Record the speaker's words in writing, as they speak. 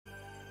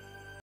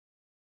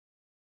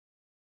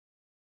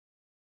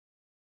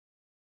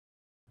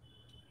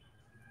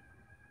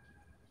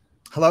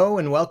Hello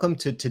and welcome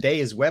to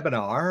today's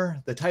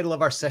webinar. The title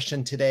of our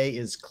session today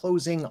is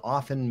Closing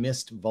Often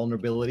Missed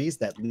Vulnerabilities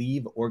That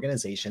Leave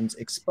Organizations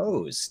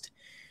Exposed.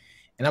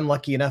 And I'm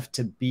lucky enough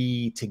to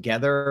be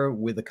together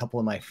with a couple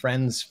of my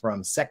friends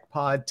from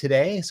SecPod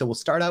today. So we'll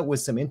start out with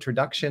some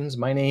introductions.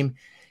 My name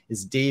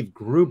is Dave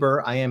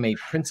Gruber. I am a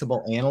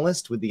Principal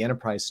Analyst with the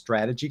Enterprise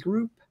Strategy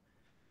Group.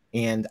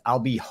 And I'll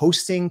be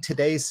hosting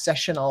today's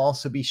session. I'll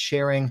also be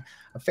sharing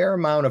a fair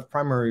amount of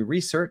primary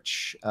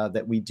research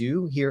that we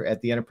do here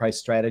at the Enterprise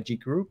Strategy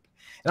Group.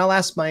 And I'll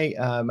ask my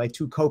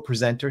two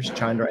co-presenters,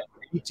 Chandra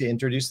and Preeti, to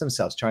introduce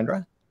themselves.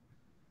 Chandra?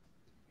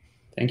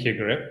 Thank you,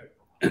 Greg.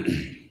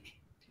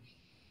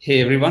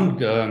 Hey, everyone.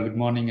 Good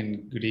morning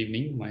and good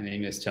evening. My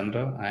name is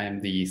Chandra. I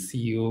am the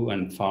CEO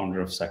and founder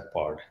of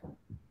SecPod.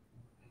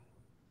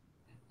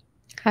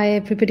 Hi,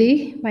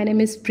 everybody. My name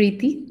is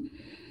Preeti,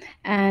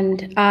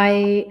 and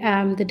I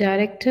am the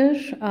director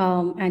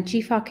and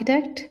chief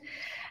architect,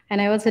 and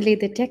I also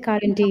lead the tech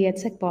R&D at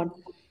SecPod.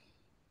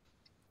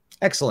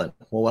 Excellent.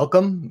 Well,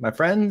 welcome, my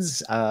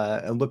friends.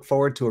 I look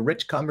forward to a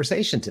rich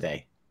conversation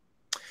today.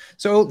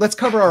 So let's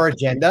cover our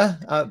agenda.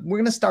 We're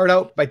going to start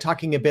out by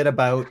talking a bit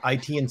about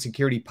IT and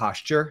security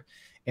posture.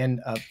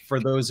 And for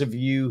those of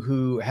you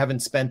who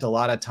haven't spent a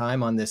lot of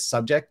time on this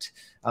subject,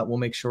 we'll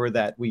make sure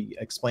that we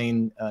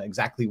explain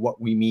exactly what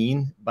we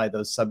mean by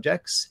those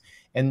subjects.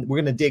 And we're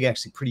going to dig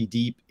actually pretty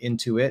deep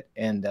into it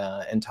and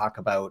talk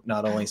about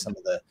not only some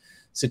of the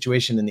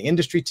situation in the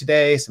industry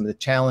today, some of the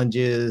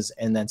challenges,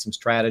 and then some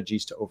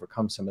strategies to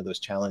overcome some of those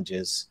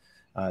challenges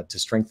to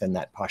strengthen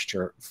that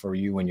posture for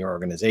you and your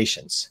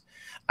organizations.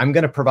 I'm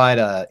going to provide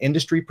an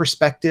industry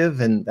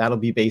perspective, and that'll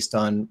be based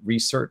on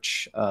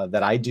research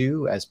that I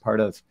do as part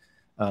of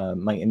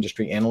my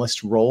industry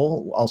analyst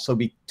role. We'll also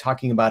be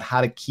talking about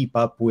how to keep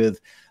up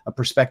with a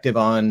perspective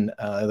on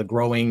the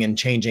growing and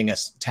changing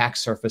attack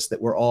surface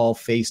that we're all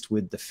faced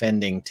with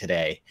defending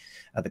today.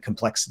 The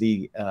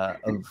complexity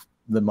of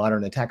the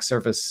modern attack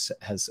surface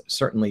has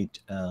certainly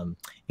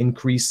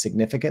increased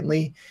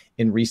significantly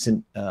in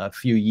recent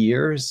few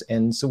years.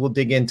 And so we'll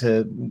dig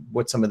into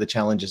what some of the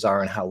challenges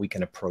are and how we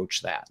can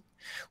approach that.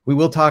 We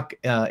will talk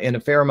in a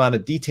fair amount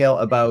of detail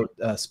about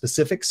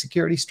specific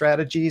security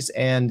strategies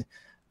and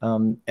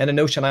a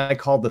notion I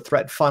call the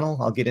threat funnel.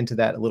 I'll get into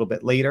that a little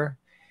bit later.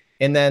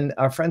 And then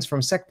our friends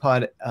from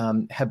SecPod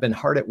have been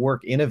hard at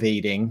work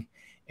innovating.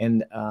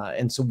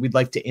 And so we'd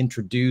like to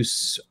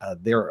introduce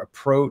their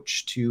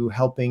approach to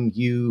helping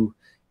you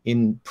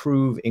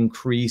improve,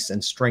 increase,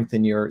 and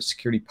strengthen your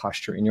security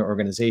posture in your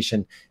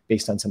organization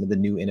based on some of the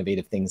new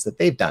innovative things that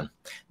they've done.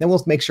 Then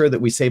we'll make sure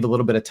that we save a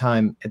little bit of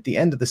time at the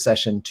end of the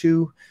session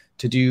too,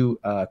 to do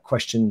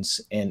questions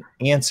and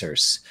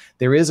answers.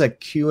 There is a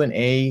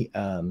Q&A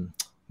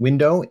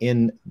window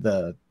in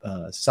the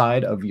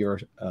side of your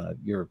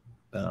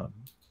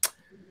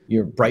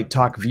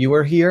BrightTalk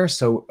viewer here.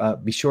 So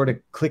be sure to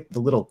click the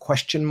little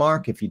question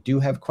mark. If you do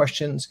have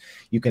questions,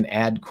 you can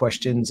add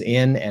questions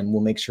in, and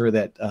we'll make sure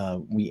that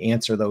we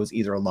answer those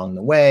either along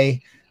the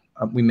way.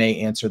 We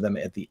may answer them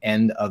at the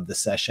end of the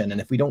session.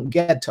 And if we don't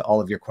get to all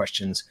of your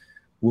questions,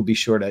 we'll be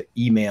sure to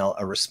email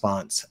a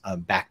response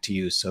back to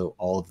you so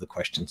all of the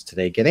questions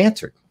today get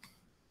answered.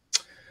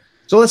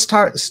 So let's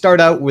start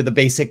out with a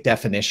basic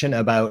definition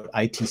about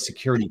IT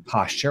security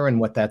posture and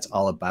what that's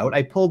all about.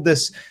 I pulled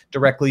this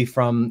directly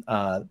from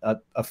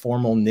a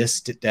formal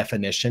NIST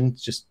definition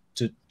just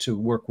to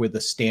work with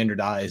a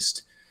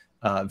standardized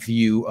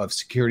view of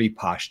security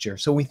posture.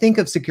 So we think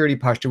of security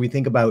posture, we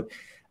think about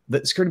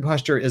the security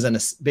posture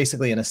is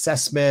basically an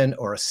assessment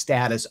or a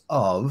status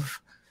of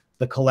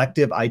the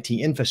collective IT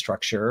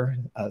infrastructure,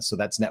 so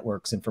that's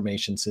networks,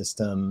 information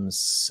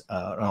systems,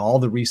 and all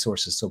the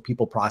resources, so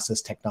people,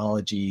 process,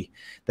 technology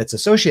that's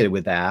associated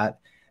with that,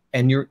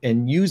 and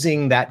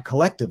using that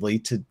collectively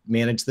to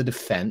manage the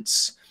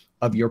defense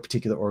of your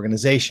particular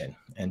organization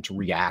and to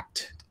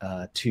react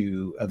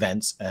to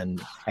events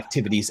and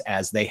activities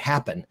as they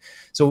happen.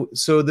 So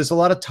there's a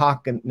lot of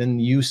talk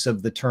and use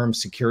of the term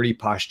security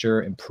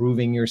posture,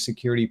 improving your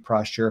security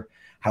posture.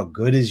 How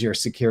good is your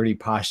security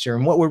posture?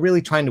 And what we're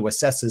really trying to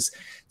assess is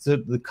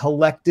the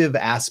collective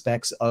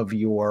aspects of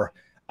your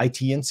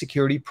IT and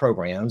security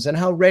programs and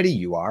how ready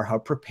you are, how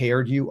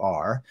prepared you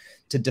are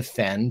to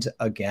defend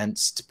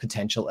against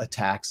potential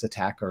attacks,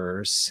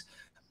 attackers,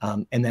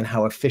 and then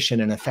how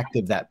efficient and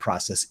effective that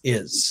process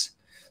is.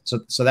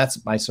 So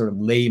that's my sort of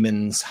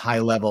layman's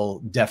high-level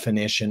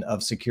definition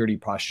of security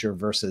posture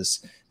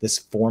versus this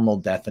formal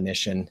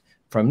definition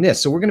from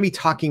NIST. So we're going to be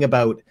talking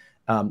about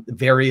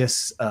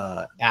various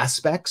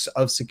aspects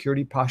of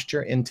security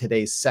posture in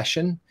today's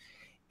session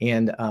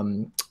and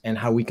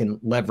how we can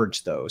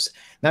leverage those.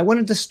 Now, I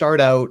wanted to start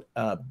out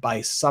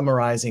by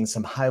summarizing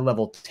some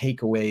high-level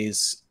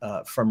takeaways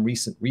from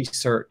recent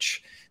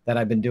research that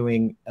I've been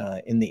doing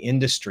in the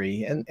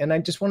industry. And I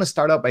just want to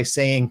start out by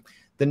saying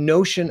the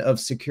notion of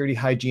security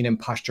hygiene and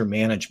posture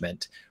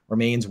management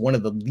remains one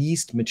of the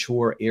least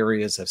mature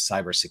areas of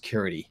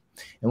cybersecurity.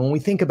 And when we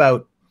think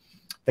about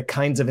the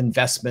kinds of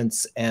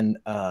investments and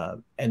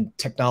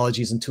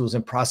technologies and tools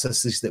and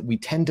processes that we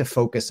tend to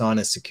focus on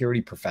as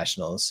security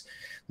professionals.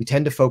 We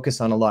tend to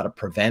focus on a lot of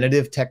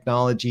preventative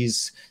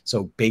technologies,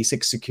 so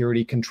basic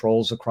security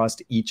controls across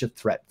each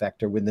threat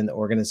vector within the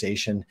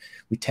organization.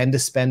 We tend to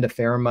spend a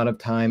fair amount of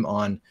time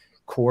on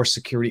core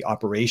security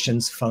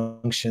operations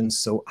functions,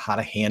 so how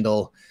to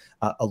handle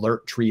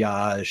alert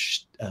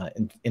triage,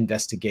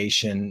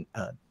 investigation,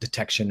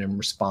 detection and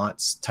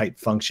response type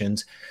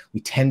functions.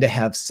 We tend to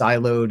have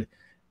siloed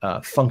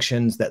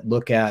functions that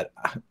look at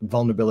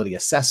vulnerability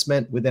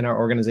assessment within our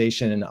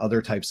organization and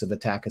other types of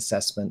attack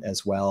assessment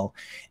as well.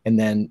 And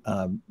then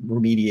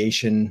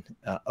remediation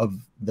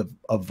of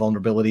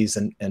vulnerabilities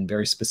and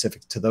very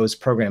specific to those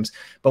programs.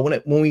 But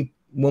when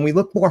we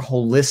look more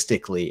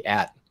holistically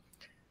at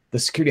the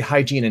security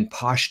hygiene and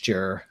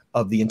posture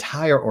of the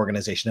entire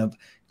organization, of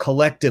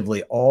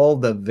collectively all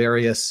the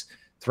various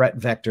threat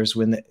vectors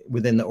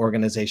within the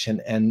organization,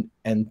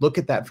 and look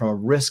at that from a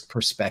risk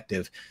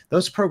perspective,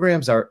 those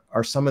programs are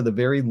some of the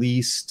very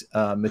least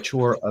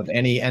mature of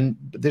any. And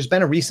there's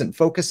been a recent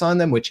focus on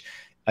them, which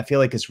I feel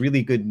like is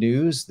really good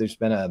news. There's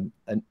been a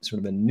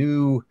sort of a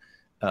new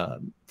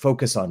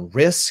focus on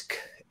risk,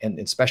 and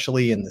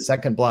especially in the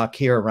second block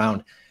here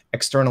around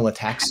external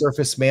attack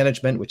surface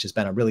management, which has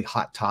been a really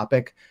hot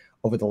topic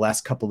over the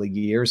last couple of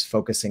years,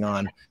 focusing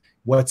on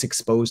what's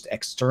exposed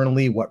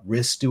externally, what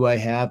risks do I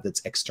have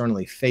that's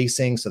externally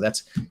facing. So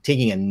that's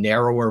taking a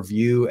narrower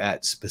view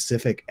at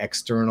specific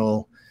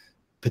external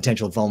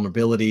potential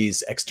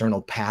vulnerabilities,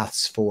 external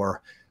paths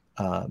for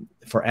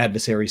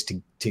adversaries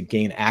to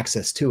gain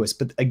access to us.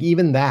 But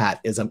even that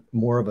is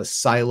more of a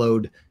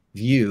siloed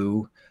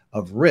view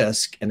of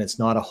risk, and it's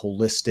not a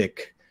holistic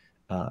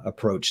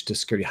approach to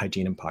security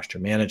hygiene and posture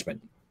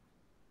management.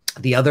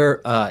 The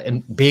other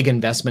big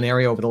investment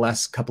area over the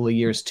last couple of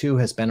years too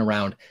has been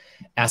around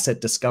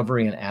asset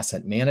discovery and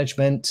asset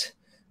management.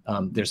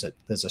 There's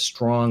a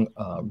strong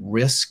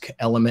risk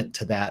element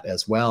to that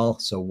as well.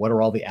 So what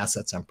are all the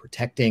assets I'm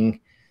protecting?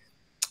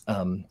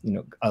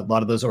 A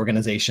lot of those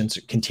organizations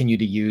continue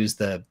to use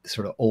the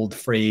sort of old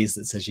phrase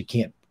that says you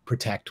can't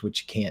protect what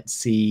you can't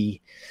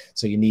see.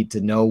 So you need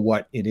to know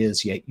what it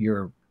is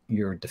you're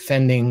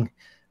defending.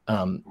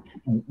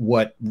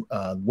 What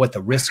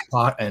the risk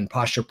and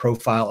posture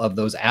profile of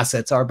those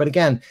assets are. But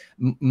again,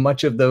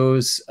 much of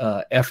those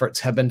efforts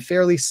have been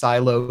fairly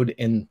siloed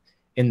in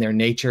their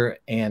nature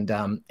and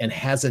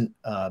hasn't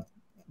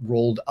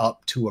rolled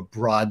up to a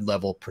broad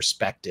level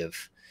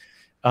perspective.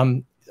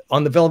 On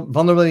the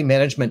vulnerability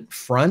management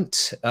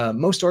front,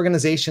 most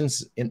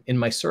organizations in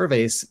my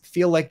surveys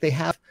feel like they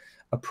have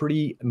a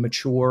pretty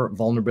mature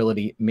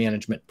vulnerability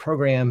management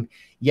program.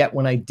 Yet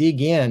when I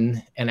dig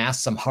in and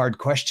ask some hard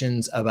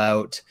questions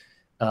about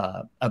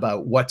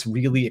what's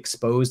really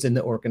exposed in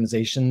the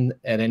organization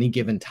at any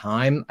given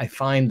time, I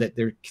find that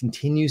there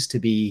continues to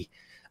be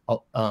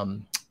a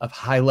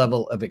high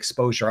level of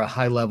exposure, a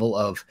high level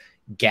of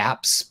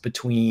gaps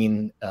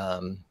between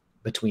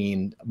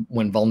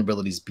when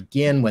vulnerabilities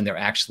begin, when they're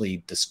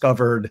actually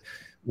discovered,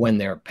 when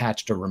they're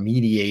patched or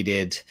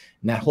remediated.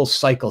 And that whole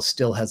cycle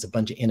still has a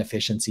bunch of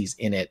inefficiencies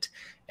in it.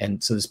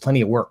 And so there's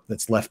plenty of work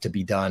that's left to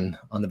be done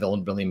on the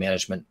vulnerability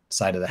management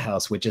side of the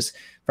house, which is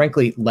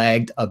frankly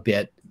lagged a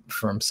bit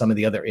from some of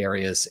the other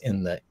areas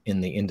in the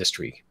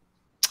industry.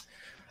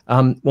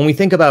 When we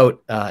think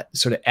about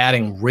sort of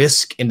adding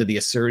risk into the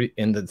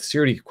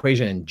security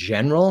equation in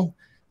general,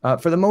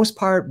 for the most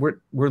part,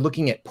 we're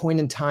looking at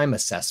point-in-time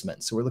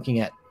assessments. So we're looking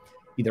at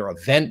either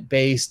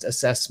event-based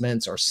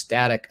assessments or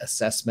static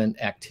assessment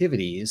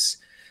activities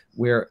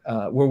where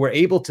we're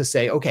able to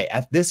say, okay,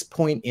 at this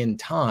point in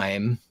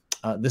time,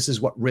 this is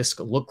what risk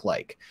look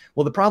like.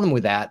 Well, the problem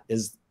with that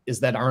is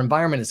that our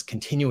environment is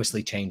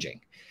continuously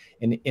changing,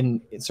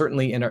 and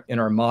certainly in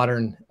our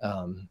modern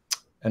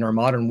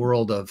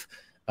world of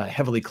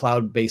heavily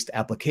cloud-based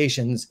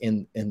applications,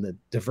 in the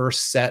diverse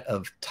set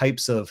of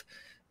types of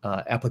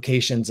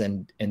applications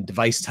and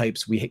device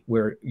types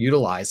we're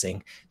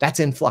utilizing, that's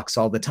in flux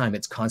all the time.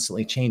 It's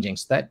constantly changing.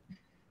 So that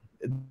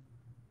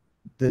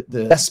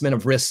the assessment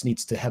of risk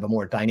needs to have a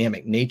more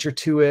dynamic nature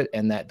to it,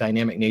 and that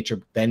dynamic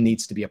nature then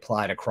needs to be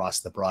applied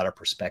across the broader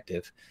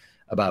perspective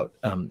about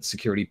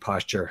security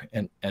posture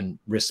and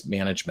risk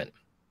management.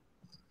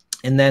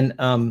 And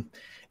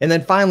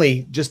then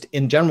finally, just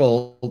in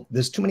general,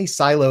 there's too many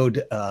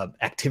siloed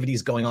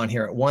activities going on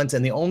here at once,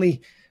 and the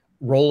only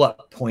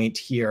roll-up point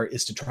here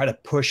is to try to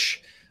push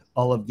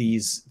all of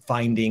these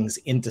findings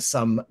into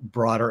some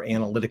broader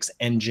analytics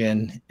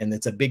engine. And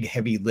it's a big,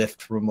 heavy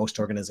lift for most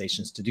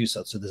organizations to do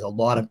so. So there's a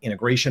lot of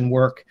integration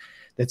work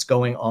that's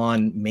going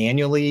on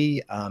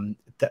manually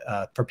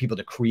for people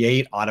to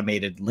create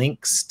automated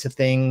links to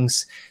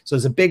things. So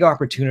there's a big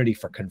opportunity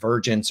for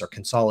convergence or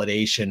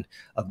consolidation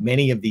of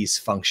many of these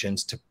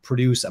functions to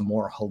produce a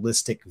more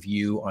holistic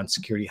view on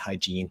security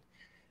hygiene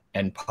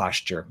and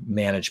posture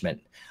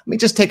management. Let me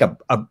just take a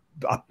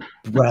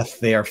breath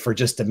there for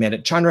just a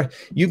minute. Chandra,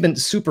 you've been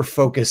super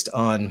focused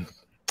on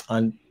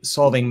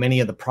solving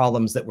many of the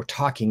problems that we're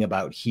talking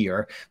about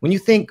here. When you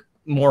think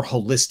more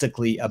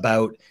holistically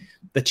about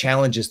the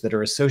challenges that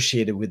are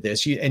associated with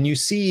this. You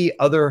see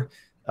other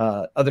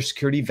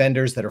security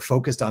vendors that are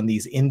focused on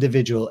these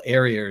individual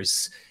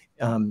areas.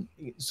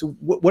 So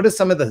what are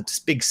some of the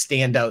big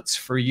standouts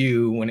for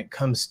you when it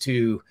comes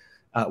to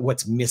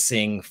what's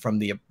missing from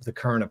the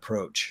current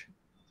approach?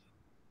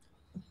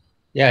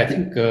 Yeah, I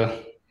think,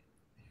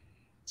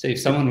 so if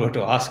someone were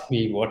to ask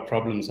me, what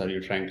problems are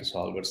you trying to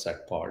solve at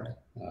SecPod?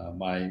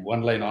 My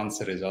one-line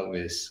answer is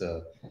always,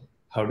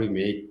 how do we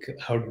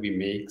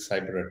make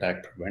cyber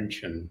attack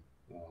prevention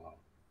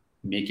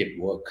make it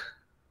work,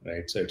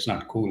 right? So it's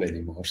not cool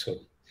anymore. So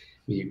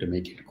we need to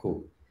make it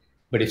cool.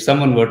 But if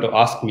someone were to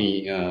ask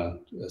me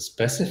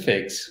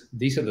specifics,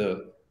 these are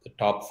the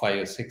top 5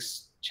 or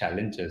 6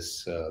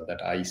 challenges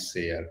that I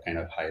say are kind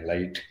of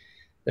highlight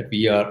that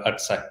we are at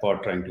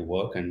SecPod trying to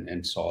work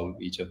and solve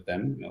each of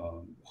them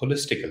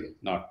holistically,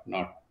 not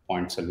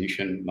point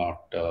solution,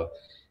 not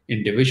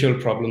individual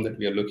problem that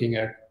we are looking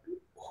at.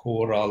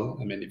 Overall,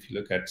 I mean, if you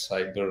look at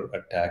cyber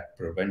attack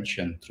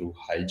prevention through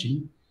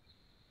hygiene,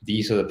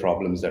 these are the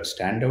problems that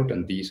stand out,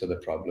 and these are the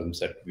problems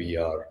that we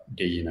are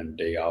day in and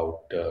day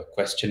out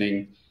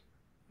questioning,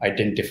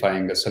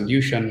 identifying a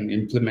solution,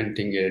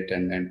 implementing it,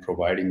 and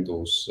providing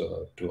those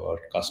to our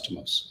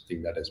customers. I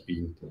think that has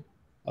been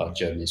our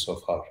journey so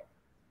far.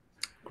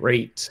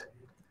 Great.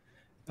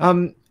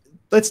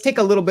 Let's take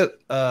a little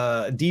bit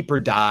deeper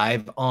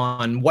dive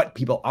on what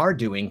people are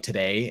doing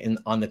today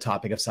on the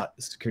topic of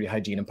security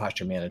hygiene and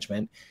posture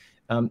management.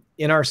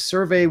 In our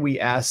survey, we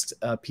asked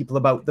people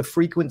about the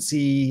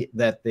frequency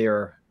that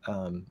they're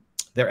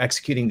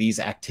executing these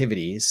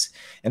activities.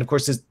 And of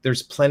course,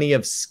 there's plenty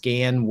of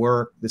scan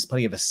work, there's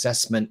plenty of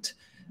assessment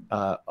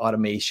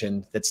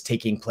automation that's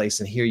taking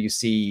place. And here you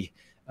see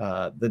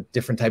the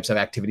different types of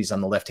activities on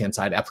the left-hand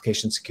side.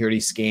 Application security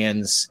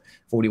scans,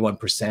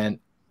 41%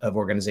 of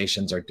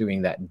organizations are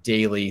doing that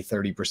daily,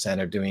 30%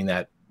 are doing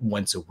that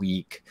once a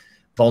week.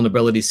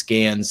 Vulnerability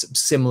scans,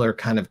 similar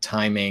kind of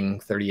timing,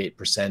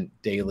 38%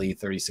 daily,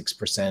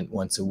 36%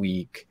 once a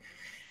week.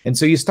 And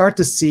so you start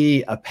to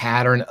see a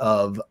pattern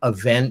of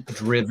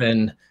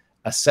event-driven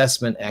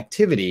assessment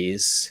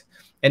activities.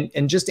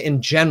 And just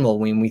in general,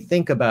 when we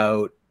think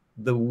about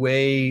the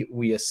way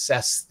we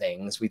assess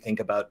things, we think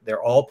about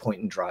they're all point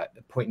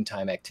in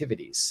time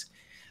activities.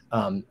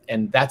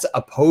 And that's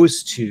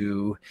opposed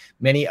to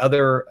many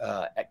other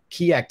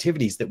key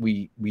activities that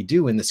we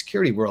do in the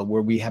security world,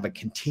 where we have a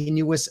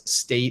continuous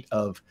state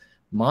of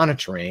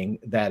monitoring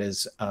that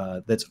is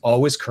that's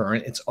always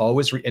current. It's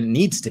always it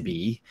needs to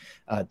be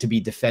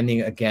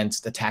defending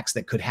against attacks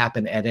that could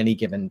happen at any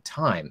given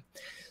time.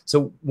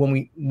 So when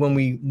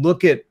we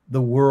look at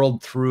the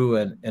world through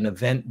an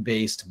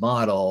event-based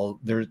model,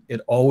 it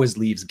always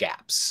leaves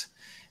gaps.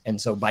 And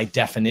so by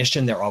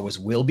definition, there always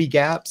will be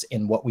gaps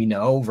in what we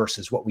know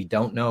versus what we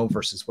don't know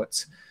versus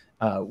what's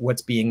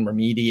being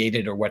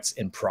remediated or what's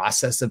in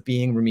process of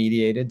being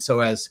remediated. So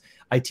as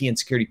IT and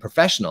security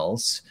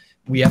professionals,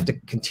 we have to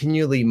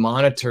continually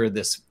monitor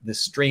this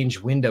strange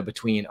window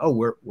between,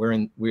 oh,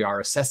 we are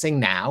assessing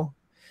now,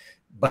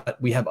 but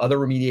we have other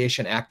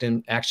remediation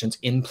actions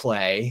in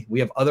play. We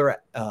have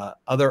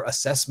other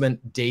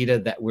assessment data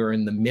that we're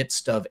in the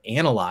midst of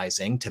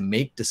analyzing to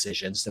make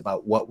decisions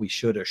about what we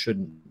should or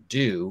shouldn't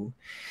do.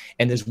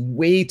 And there's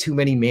way too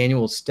many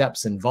manual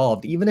steps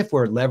involved. Even if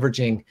we're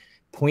leveraging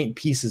point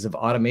pieces of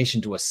automation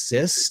to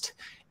assist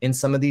in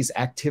some of these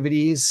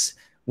activities,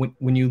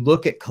 when you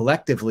look at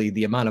collectively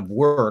the amount of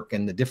work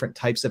and the different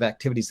types of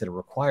activities that are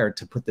required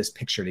to put this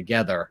picture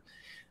together,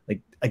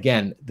 like,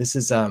 again, this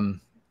is an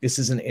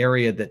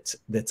area that's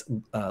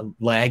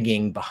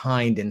lagging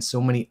behind in so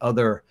many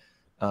other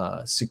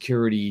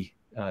security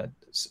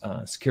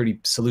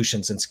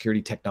solutions and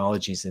security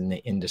technologies in the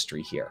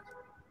industry here.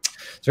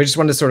 So I just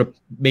wanted to sort of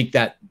make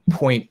that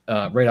point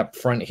right up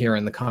front here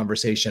in the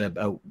conversation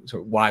about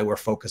sort of why we're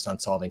focused on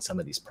solving some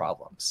of these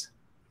problems.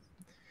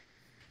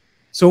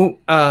 So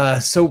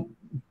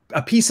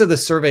a piece of the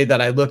survey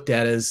that I looked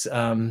at is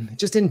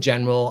just in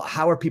general,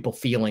 how are people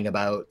feeling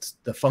about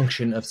the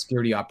function of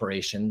security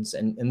operations?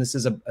 And this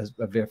is a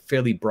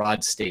fairly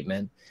broad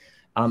statement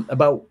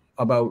about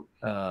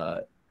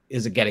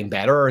is it getting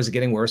better or is it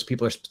getting worse?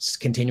 People are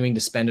continuing to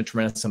spend a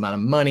tremendous amount of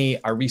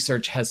money. Our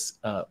research has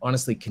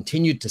honestly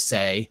continued to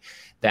say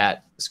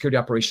that security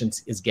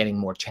operations is getting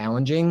more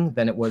challenging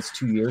than it was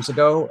 2 years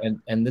ago.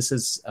 And this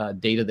is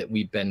data that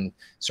we've been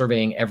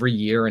surveying every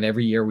year, and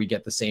every year we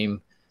get the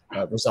same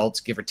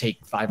results, give or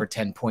take 5 or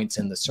 10 points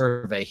in the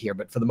survey here.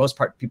 But for the most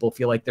part, people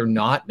feel like they're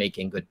not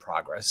making good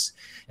progress.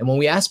 And when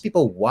we ask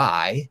people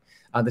why,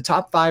 the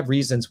top 5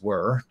 reasons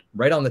were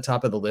right on the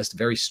top of the list,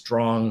 very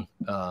strong,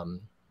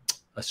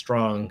 a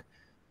strong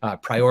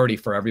priority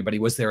for everybody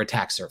was their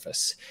attack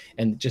surface,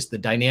 and just the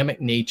dynamic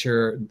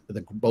nature,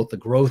 both the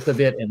growth of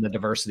it and the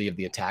diversity of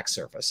the attack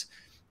surface.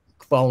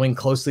 Following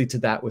closely to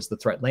that was the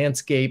threat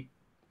landscape.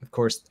 Of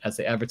course, as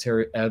the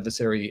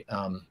adversary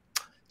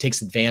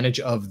takes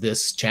advantage of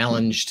this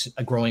challenged,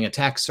 growing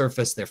attack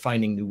surface, they're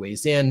finding new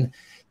ways in.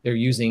 They're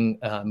using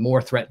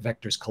more threat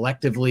vectors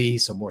collectively,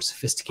 so more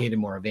sophisticated,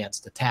 more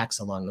advanced attacks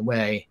along the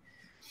way.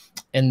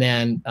 and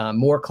then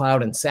more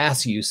cloud and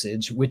SaaS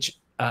usage, which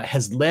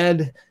has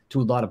led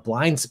to a lot of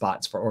blind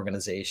spots for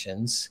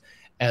organizations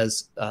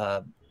as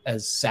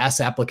SaaS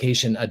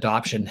application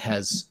adoption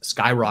has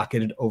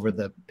skyrocketed over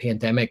the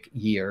pandemic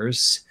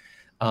years.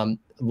 A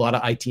lot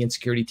of IT and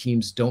security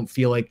teams don't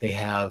feel like they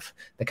have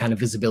the kind of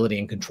visibility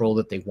and control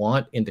that they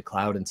want into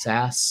cloud and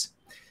SaaS.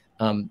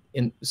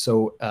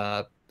 So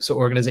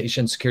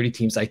organizations, security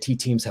teams, IT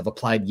teams have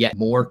applied yet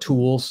more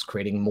tools,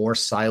 creating more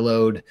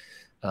siloed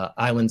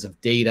islands of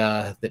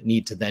data that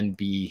need to then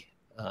be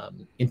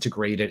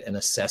integrated and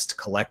assessed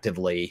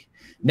collectively.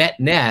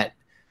 Net,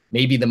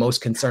 maybe the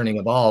most concerning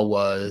of all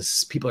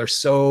was people are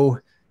so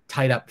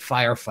tied up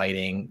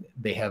firefighting,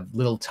 they have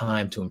little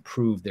time to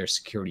improve their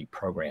security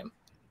program.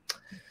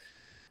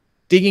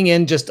 Digging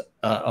in just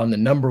on the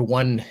number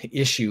one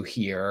issue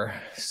here.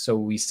 So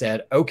we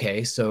said,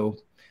 okay, so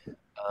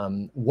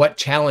what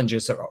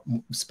challenges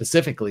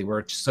specifically were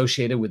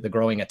associated with the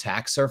growing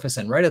attack surface?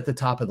 And right at the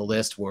top of the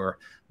list were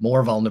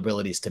more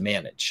vulnerabilities to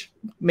manage.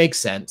 Makes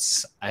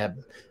sense. I have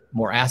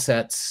more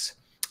assets.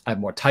 I have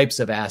more types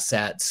of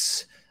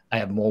assets. I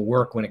have more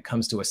work when it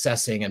comes to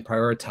assessing and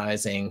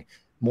prioritizing.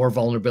 More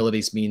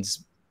vulnerabilities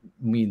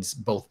means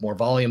both more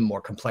volume,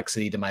 more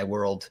complexity to my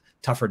world,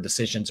 tougher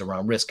decisions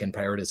around risk and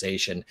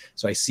prioritization.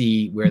 So I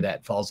see where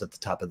that falls at the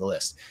top of the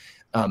list.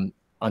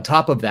 On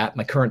top of that,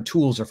 my current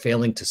tools are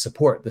failing to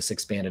support this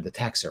expanded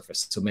attack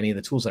surface. So many of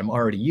the tools that I'm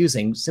already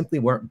using simply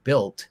weren't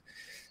built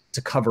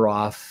to cover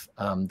off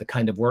the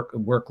kind of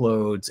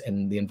workloads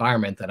and the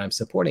environment that I'm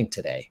supporting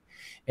today.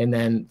 And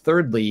then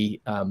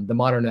thirdly, the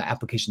modern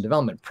application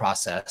development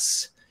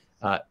process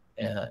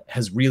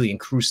has really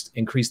increased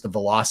the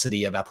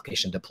velocity of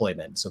application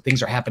deployment. So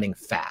things are happening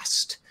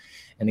fast.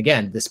 And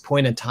again, this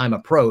point in time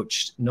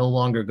approach, no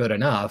longer good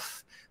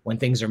enough. When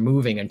things are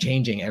moving and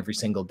changing every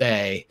single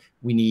day,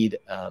 we need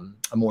a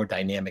more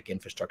dynamic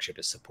infrastructure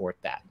to support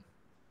that.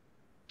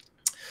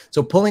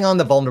 So pulling on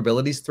the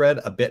vulnerabilities thread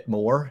a bit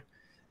more,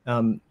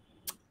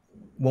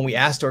 when we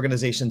asked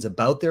organizations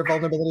about their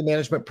vulnerability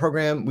management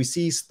program, we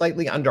see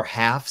slightly under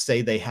half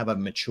say they have a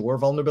mature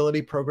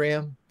vulnerability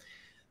program.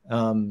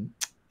 And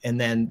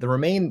then the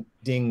remaining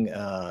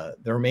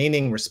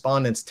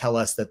respondents tell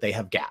us that they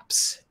have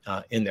gaps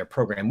in their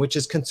program, which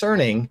is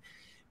concerning,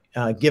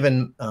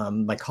 given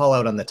my call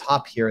out on the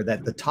top here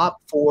that the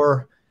top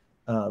 4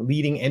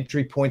 leading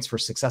entry points for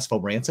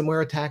successful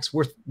ransomware attacks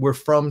were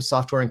from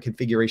software and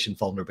configuration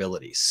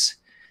vulnerabilities,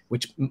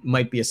 which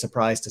might be a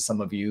surprise to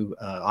some of you.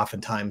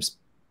 Oftentimes,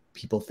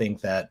 people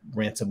think that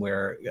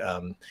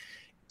ransomware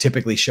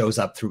typically shows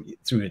up through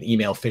an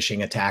email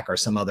phishing attack or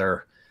some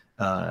other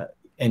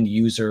end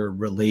user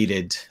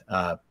related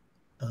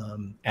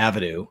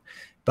avenue.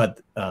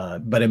 But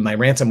in my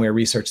ransomware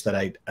research that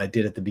I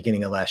did at the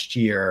beginning of last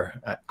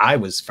year, I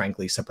was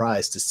frankly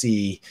surprised to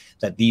see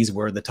that these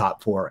were the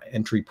top 4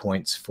 entry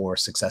points for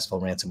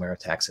successful ransomware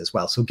attacks as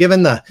well. So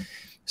given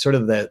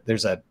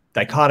there's a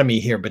dichotomy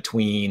here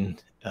between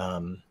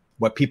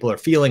what people are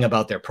feeling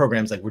about their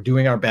programs, like we're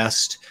doing our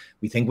best,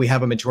 we think we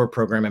have a mature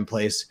program in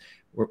place,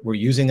 we're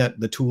using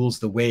the tools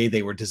the way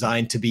they were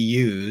designed to be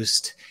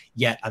used,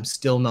 yet I'm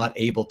still not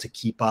able to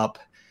keep up.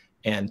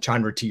 And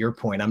Chandra, to your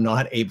point, I'm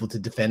not able to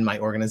defend my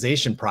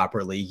organization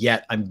properly,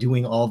 yet I'm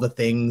doing all the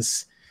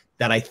things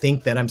that I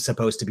think that I'm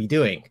supposed to be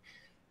doing,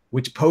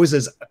 which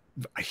poses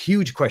a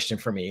huge question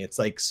for me. It's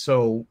like,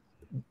 so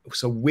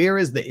where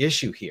is the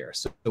issue here?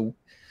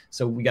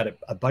 So we got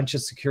a bunch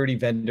of security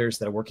vendors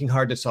that are working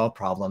hard to solve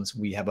problems.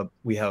 We have a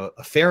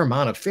fair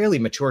amount of fairly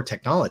mature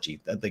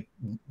technology. The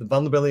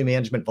vulnerability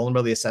management,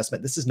 vulnerability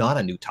assessment, this is not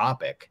a new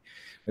topic.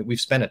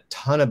 We've spent a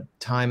ton of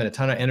time and a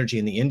ton of energy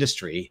in the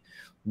industry.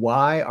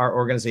 Why are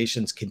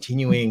organizations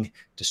continuing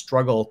to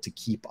struggle to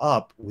keep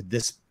up with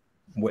this,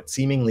 what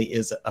seemingly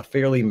is a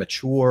fairly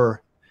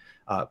mature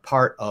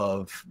part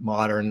of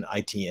modern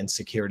IT and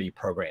security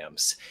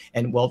programs?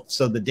 And well,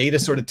 so the data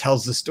sort of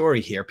tells the story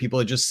here. People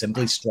are just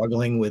simply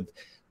struggling with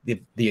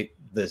the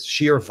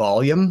sheer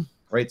volume,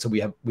 right? So we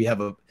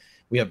have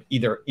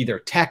either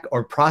tech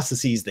or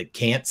processes that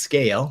can't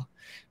scale,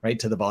 right,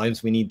 to the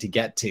volumes we need to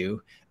get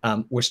to.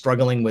 We're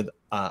struggling with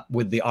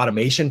the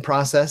automation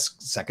process,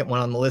 second one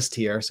on the list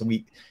here.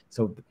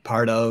 So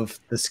part of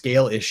the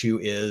scale issue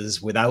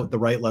is without the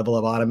right level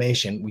of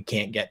automation, we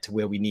can't get to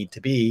where we need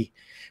to be.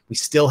 We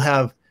still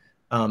have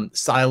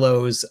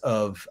silos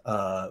of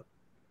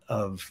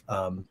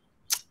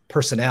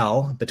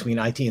personnel between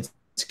IT and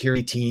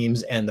security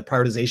teams and the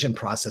prioritization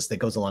process that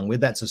goes along with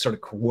that. So sort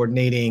of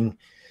coordinating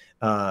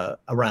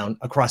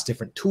across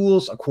different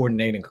tools,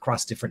 coordinating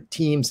across different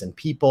teams and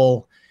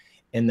people,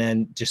 and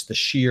then just the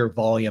sheer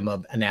volume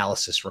of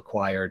analysis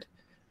required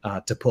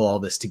to pull all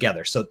this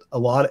together. So a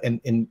lot,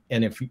 and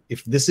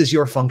if this is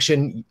your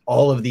function,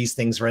 all of these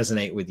things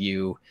resonate with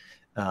you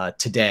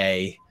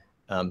today,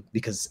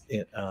 because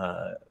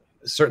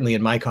certainly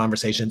in my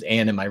conversations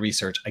and in my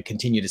research, I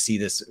continue to see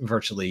this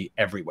virtually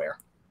everywhere.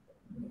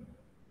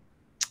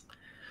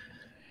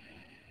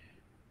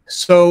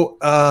 So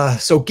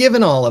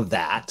given all of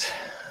that,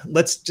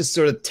 let's just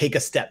sort of take a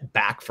step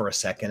back for a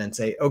second and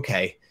say,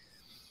 okay,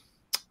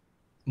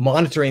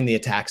 monitoring the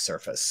attack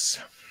surface,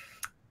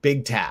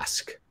 big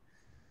task.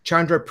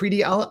 Chandra,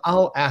 Preeti,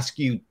 I'll ask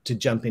you to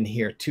jump in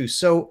here too.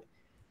 So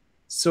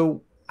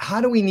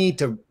how do we need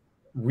to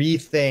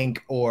rethink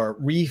or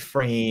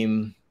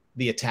reframe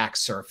the attack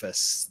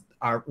surface?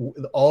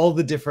 All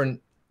the different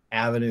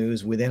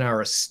avenues within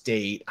our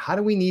estate, how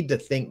do we need to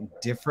think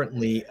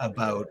differently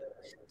about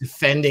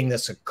defending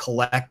this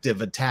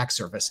collective attack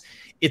surface?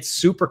 It's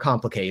super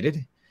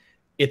complicated.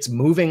 It's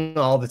moving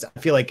all the time. I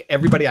feel like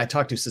everybody I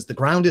talk to says the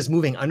ground is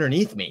moving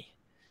underneath me.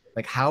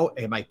 Like, how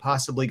am I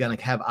possibly going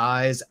to have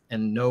eyes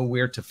and know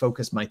where to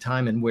focus my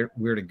time and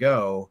where to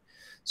go?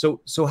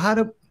 So how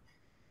do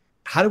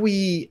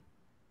we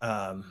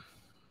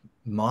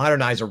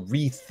modernize or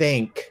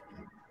rethink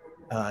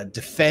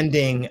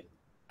defending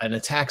an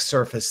attack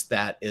surface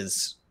that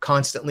is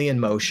constantly in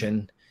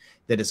motion,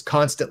 that is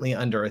constantly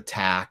under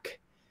attack,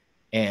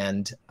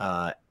 and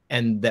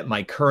that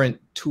my current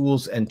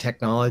tools and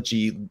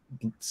technology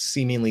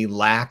seemingly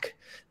lack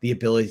the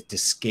ability to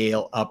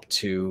scale up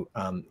to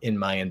in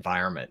my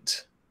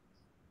environment?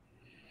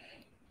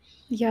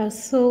 Yeah,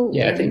 so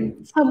Yeah, I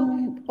think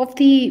some of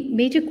the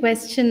major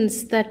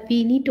questions that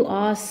we need to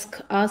ask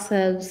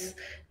ourselves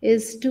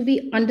is, do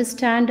we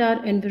understand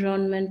our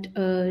environment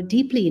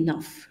deeply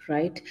enough,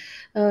 right?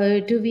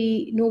 Do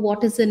we know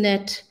what is in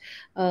it?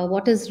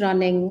 What is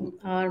running?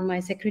 Are my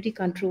security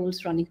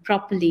controls running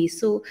properly?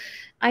 So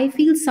I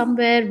feel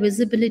somewhere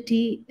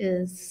visibility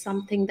is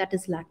something that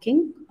is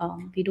lacking.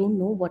 We don't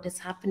know what is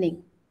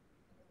happening.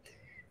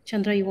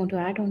 Chandra, you want to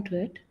add on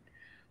to it?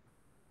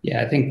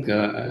 Yeah, I think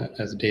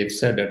as Dave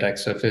said, attack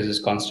surface is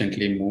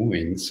constantly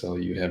moving. So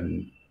you have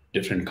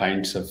different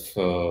kinds of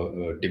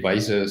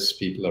devices.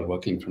 People are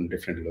working from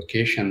different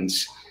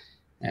locations,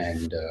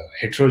 and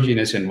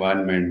heterogeneous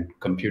environment.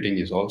 Computing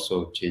is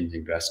also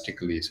changing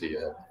drastically. So you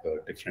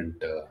have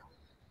different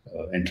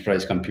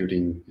enterprise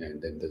computing,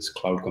 and then there's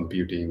cloud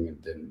computing, and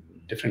then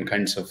different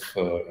kinds of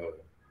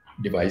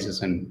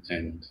devices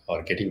and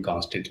are getting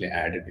constantly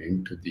added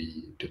into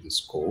the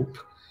scope.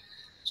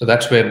 So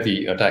that's where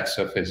the attack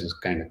surface is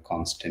kind of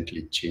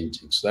constantly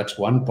changing. So that's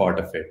one part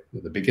of it.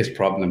 The biggest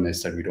problem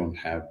is that we don't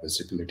have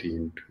visibility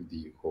into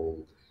the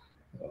whole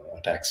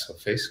attack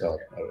surface or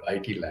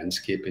IT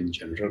landscape in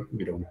general.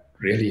 We don't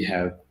really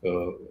have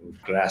a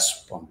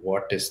grasp on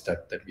what is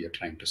that we are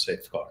trying to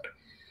safeguard.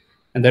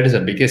 And that is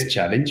the biggest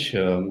challenge.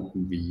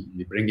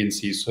 We bring in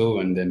CISO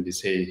and then we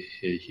say,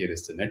 hey, here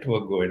is the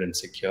network, go ahead and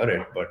secure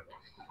it. But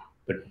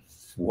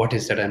what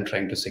is that I'm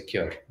trying to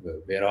secure?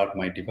 Where are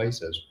my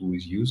devices? Who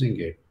is using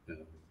it?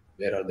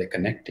 Where are they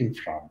connecting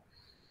from?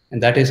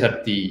 And that is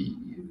at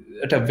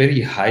a very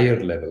higher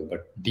level,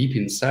 but deep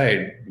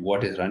inside,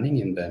 what is running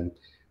in them?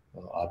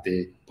 Are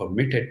they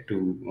permitted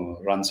to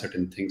run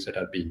certain things that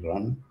are being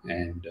run?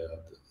 And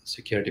the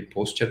security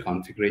posture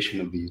configuration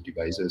of these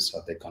devices,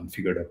 are they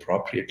configured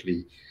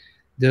appropriately?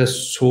 There are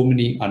so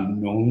many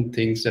unknown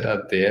things that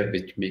are there,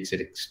 which makes it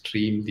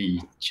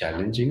extremely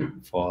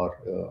challenging for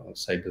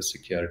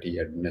cybersecurity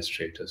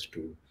administrators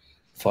to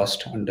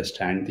first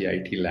understand the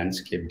IT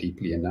landscape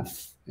deeply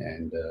enough,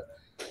 and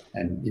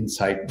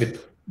insight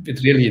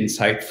with really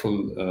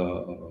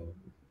insightful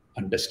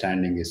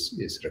understanding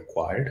is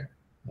required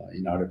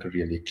in order to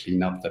really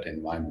clean up that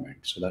environment.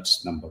 So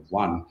that's number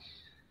one.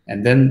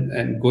 And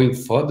then going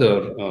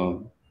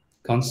further,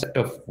 concept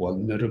of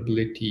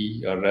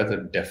vulnerability, or rather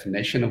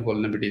definition of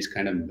vulnerability, is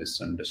kind of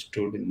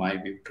misunderstood in my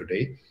view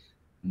today.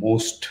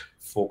 Most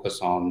focus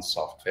on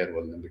software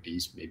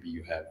vulnerabilities. Maybe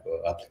you have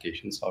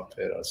application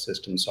software or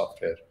system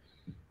software.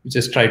 We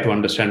just try to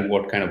understand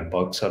what kind of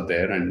bugs are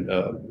there,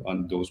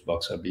 and those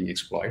bugs are being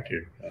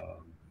exploited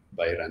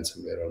by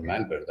ransomware or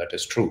malware. That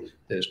is true.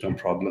 There is no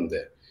problem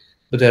there.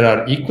 But there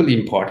are equally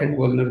important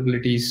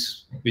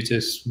vulnerabilities, which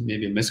is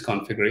maybe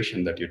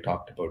misconfiguration that you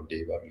talked about,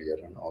 Dave, earlier,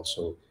 and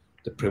also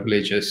the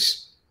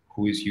privileges,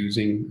 who is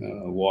using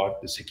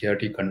what, the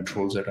security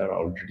controls that are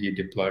already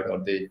deployed,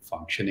 are they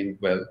functioning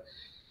well?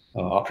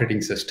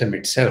 Operating system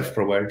itself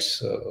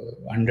provides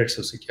hundreds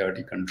of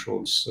security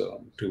controls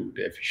to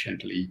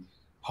efficiently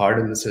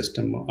harden the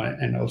system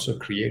and also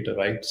create the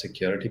right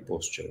security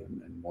posture.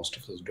 And most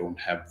of us don't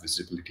have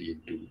visibility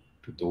into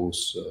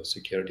those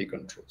security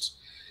controls.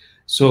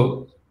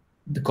 So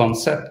the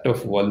concept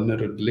of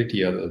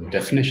vulnerability, or the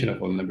definition of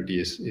vulnerability,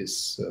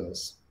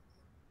 is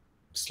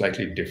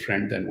slightly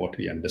different than what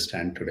we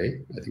understand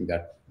today. I think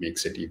that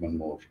makes it even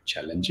more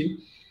challenging.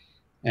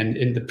 And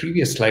in the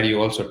previous slide, you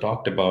also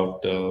talked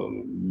about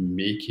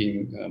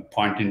making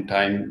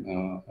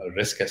point-in-time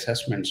risk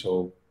assessment.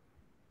 So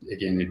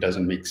again, it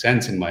doesn't make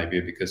sense in my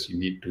view, because you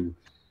need to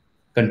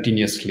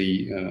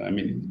continuously,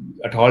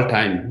 at all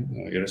time,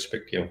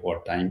 irrespective of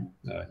what time,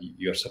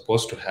 you're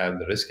supposed to have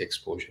the risk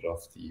exposure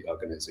of the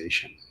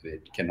organization.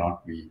 It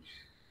cannot be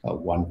a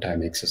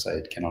one-time exercise.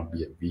 It cannot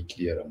be a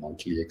weekly or a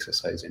monthly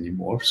exercise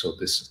anymore. So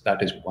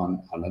that is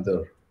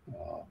another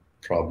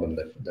problem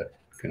that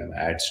kind of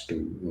adds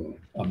to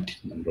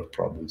umpteen number of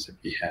problems that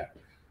we have.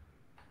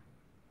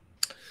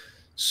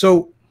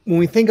 So when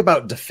we think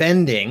about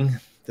defending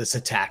this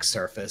attack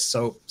surface,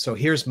 so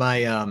here's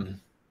my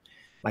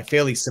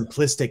fairly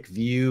simplistic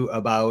view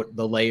about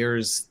the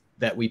layers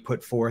that we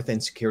put forth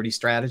in security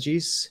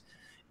strategies.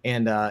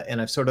 And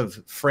I've sort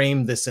of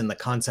framed this in the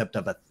concept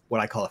of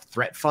what I call a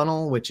threat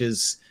funnel, which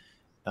is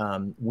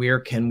where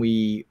can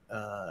we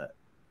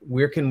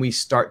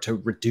start to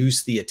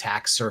reduce the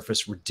attack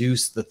surface,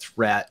 reduce the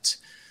threat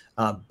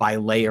by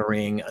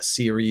layering a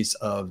series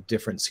of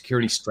different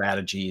security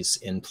strategies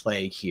in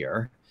play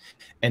here.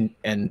 And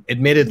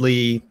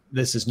admittedly,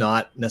 this is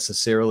not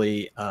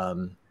necessarily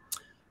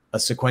a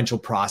sequential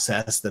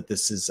process, that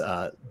this is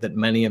that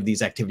many of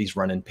these activities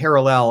run in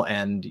parallel,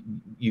 and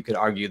you could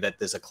argue that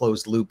there's a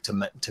closed loop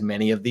to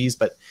many of these.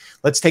 But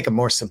let's take a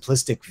more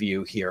simplistic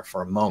view here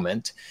for a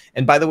moment.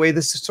 And by the way,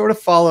 this sort of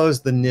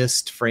follows the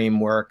NIST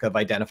framework of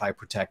identify,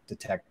 protect,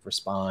 detect,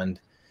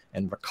 respond,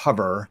 and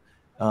recover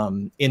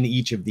in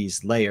each of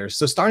these layers.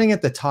 So starting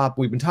at the top,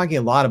 we've been talking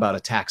a lot about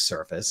attack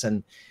surface,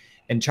 and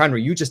Chandra,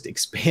 you just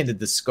expanded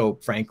the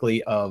scope,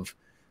 frankly, of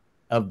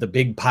the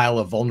big pile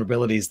of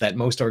vulnerabilities that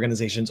most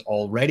organizations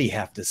already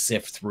have to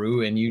sift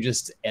through. And you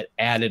just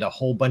added a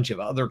whole bunch of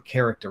other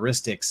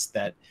characteristics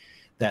that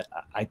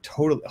I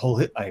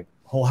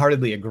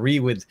wholeheartedly agree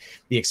with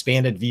the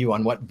expanded view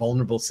on what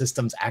vulnerable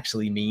systems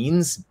actually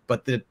means,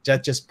 but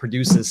that just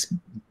produces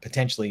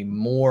potentially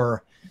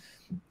more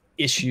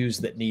issues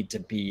that need to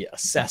be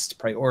assessed,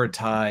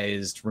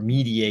 prioritized,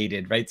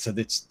 remediated, right? So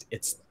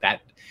it's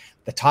that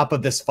the top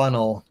of this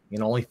funnel,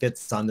 only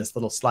fits on this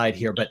little slide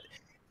here, but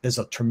there's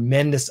a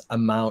tremendous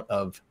amount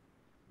of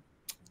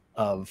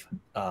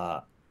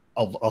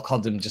I'll call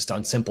them, just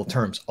on simple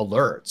terms,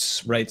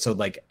 alerts, right? So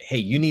like, hey,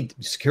 you need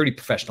security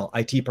professional,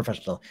 IT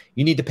professional,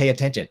 you need to pay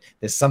attention.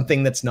 There's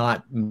something that's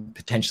not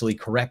potentially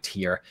correct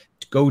here.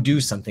 Go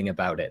do something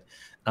about it.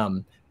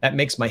 That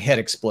makes my head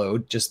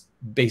explode just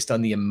based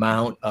on the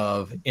amount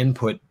of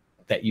input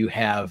that you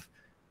have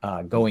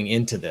going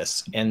into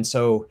this. And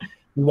so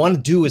we want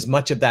to do as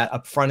much of that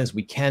up front as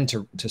we can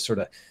to sort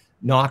of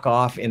knock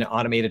off in an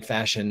automated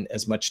fashion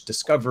as much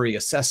discovery,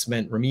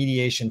 assessment,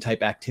 remediation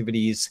type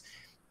activities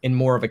in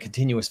more of a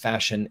continuous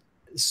fashion,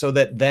 so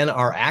that then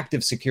our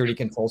active security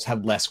controls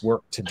have less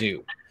work to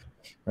do,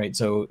 right?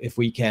 So if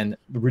we can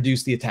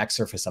reduce the attack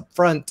surface up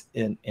front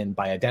and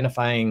by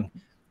identifying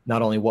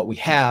not only what we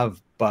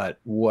have, but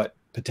what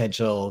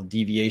potential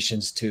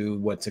deviations to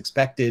what's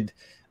expected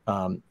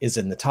is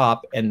in the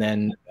top. And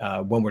then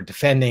when we're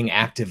defending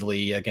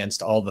actively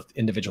against all the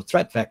individual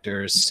threat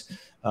vectors,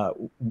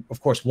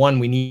 of course, one,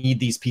 we need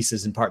these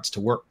pieces and parts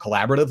to work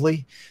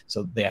collaboratively.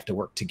 So they have to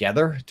work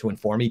together to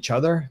inform each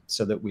other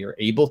so that we are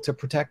able to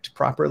protect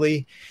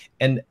properly.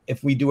 And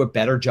if we do a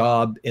better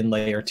job in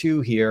layer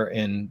 2 here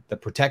in the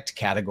protect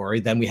category,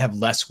 then we have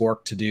less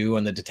work to do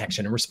on the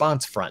detection and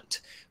response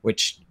front,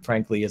 which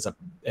frankly is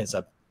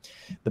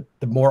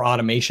the more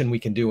automation we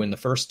can do in the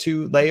first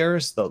 2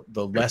 layers, the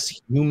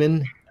less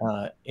human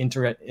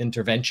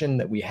intervention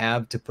that we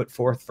have to put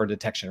forth for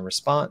detection and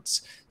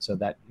response. So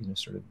that,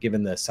 sort of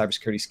given the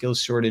cybersecurity skills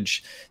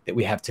shortage that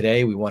we have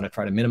today, we want to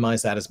try to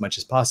minimize that as much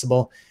as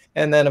possible.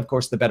 And then, of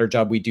course, the better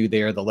job we do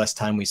there, the less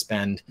time we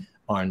spend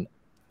on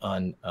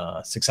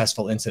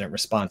successful incident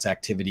response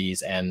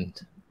activities,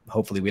 and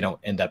hopefully we don't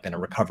end up in a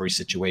recovery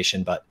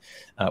situation. But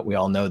we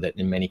all know that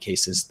in many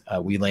cases,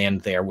 we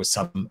land there with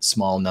some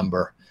small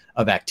number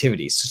of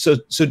activities.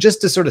 So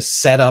just to sort of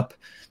set up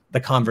the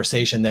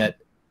conversation that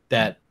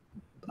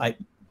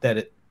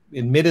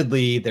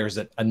admittedly there's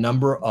a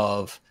number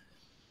of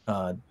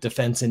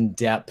defense in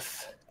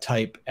depth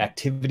type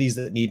activities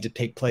that need to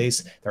take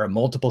place. There are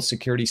multiple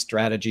security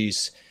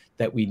strategies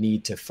that we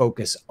need to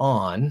focus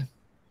on.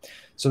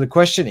 So the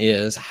question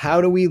is, how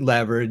do we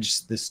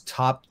leverage this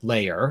top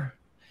layer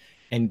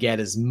and get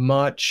as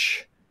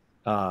much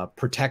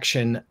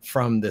protection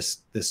from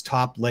this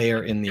top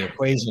layer in the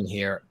equation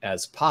here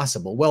as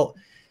possible? Well,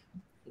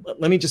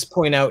 let me just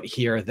point out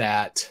here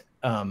that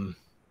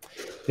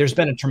there's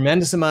been a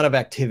tremendous amount of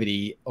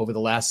activity over the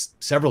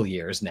last several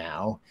years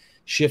now,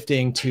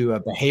 shifting to a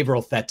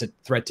behavioral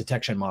threat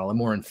detection model, a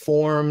more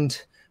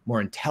informed, more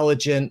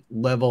intelligent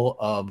level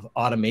of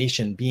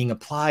automation being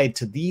applied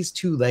to these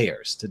 2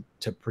 layers,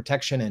 to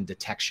protection and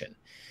detection.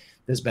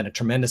 There's been a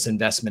tremendous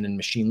investment in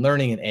machine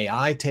learning and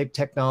AI type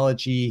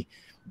technology.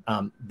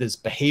 There's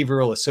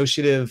behavioral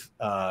associative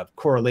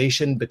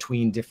correlation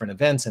between different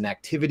events and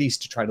activities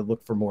to try to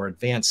look for more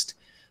advanced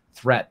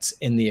threats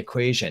in the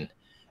equation.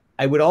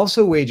 I would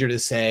also wager to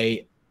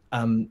say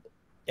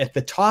at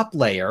the top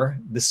layer,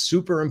 the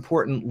super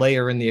important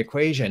layer in the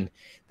equation,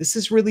 this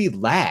has really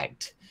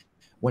lagged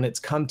when it's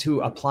come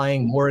to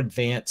applying more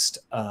advanced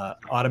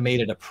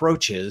automated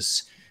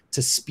approaches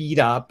to speed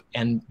up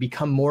and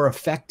become more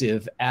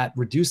effective at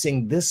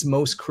reducing this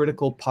most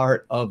critical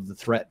part of the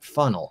threat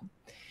funnel.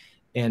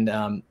 And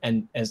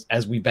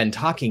as we've been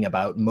talking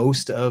about,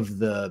 most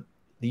of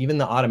even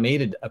the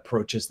automated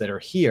approaches that are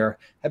here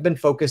have been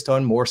focused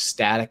on more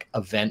static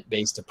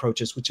event-based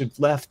approaches, which have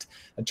left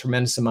a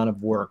tremendous amount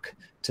of work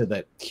to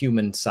the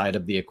human side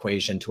of the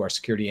equation, to our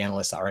security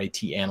analysts, our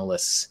IT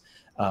analysts,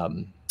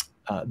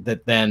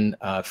 that then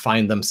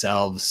find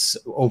themselves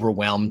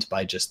overwhelmed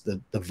by just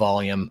the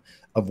volume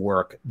of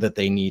work that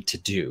they need to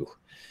do.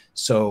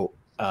 So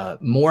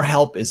more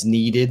help is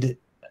needed.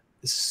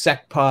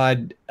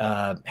 SecPod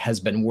has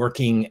been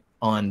working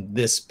on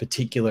this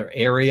particular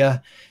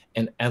area,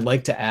 and I'd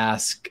like to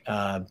ask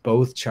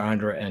both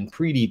Chandra and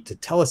Preeti to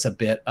tell us a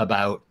bit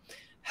about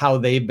how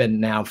they've been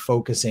now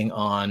focusing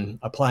on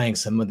applying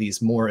some of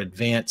these more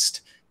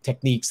advanced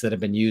techniques that have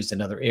been used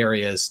in other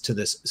areas to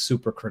this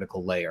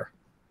supercritical layer.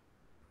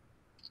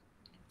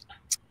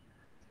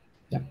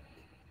 Yeah.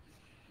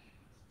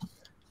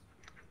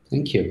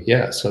 Thank you.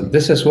 Yeah, so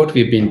this is what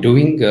we've been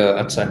doing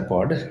at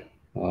SecPod.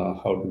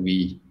 How do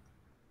we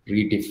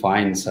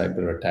redefine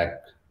cyber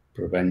attack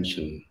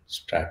prevention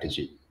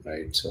strategy,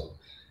 right? So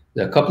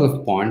there are a couple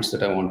of points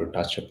that I want to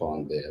touch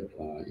upon there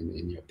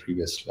in your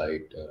previous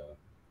slide,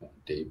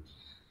 Dave.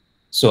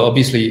 So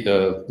obviously,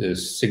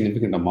 there's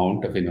significant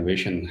amount of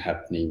innovation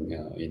happening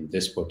in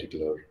this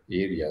particular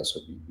area.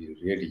 So we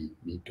really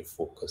need to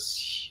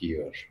focus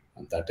here,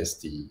 and that is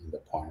the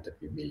point that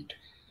we made.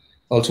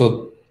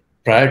 Also,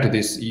 prior to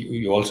this,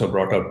 you also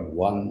brought up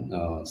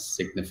one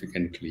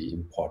significantly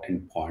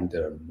important point.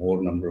 There are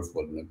more number of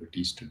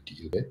vulnerabilities to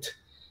deal with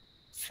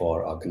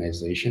for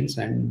organizations,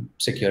 and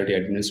security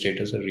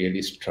administrators are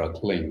really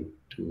struggling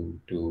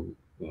to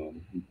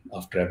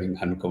after having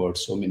uncovered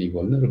so many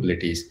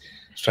vulnerabilities,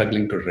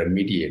 struggling to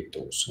remediate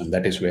those. And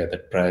that is where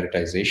the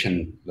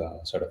prioritization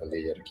sort of a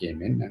layer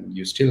came in, and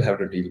you still have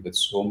to deal with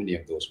so many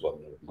of those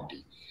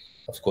vulnerabilities.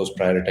 Of course,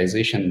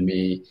 prioritization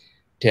may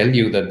tell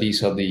you that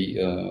these are the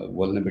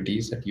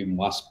vulnerabilities that you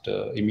must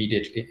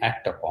immediately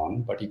act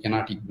upon, but you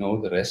cannot ignore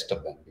the rest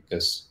of them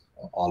because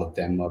all of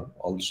them are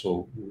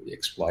also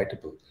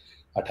exploitable.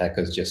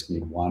 Attackers just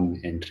need one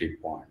entry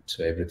point.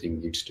 So everything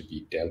needs to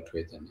be dealt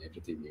with and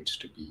everything needs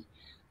to be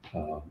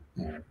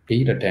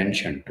paid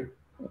attention to.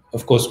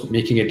 Of course,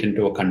 making it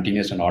into a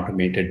continuous and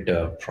automated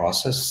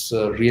process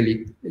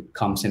really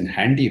comes in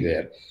handy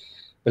there.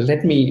 But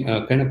let me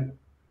kind of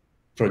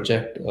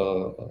project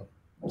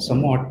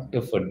somewhat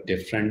of a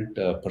different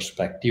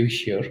perspective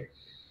here.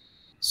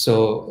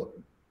 So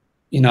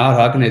in our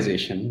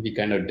organization, we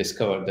kind of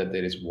discovered that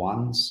there is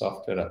one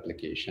software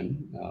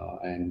application,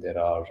 and there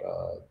are,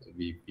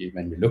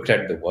 when we looked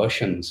at the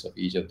versions of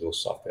each of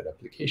those software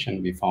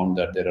applications, we found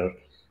that there are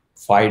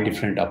 5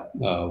 different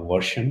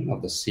versions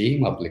of the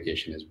same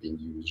application is being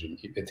used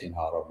within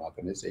our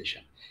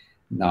organization.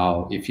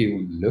 Now, if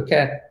you look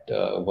at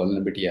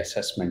vulnerability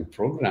assessment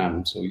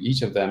programs, so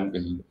each of them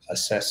will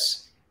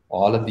assess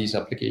all of these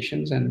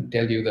applications and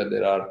tell you that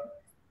there are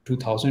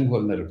 2,000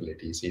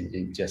 vulnerabilities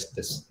in just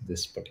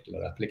this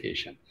particular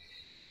application.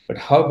 But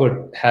how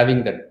about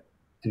having that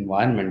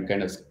environment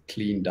kind of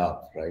cleaned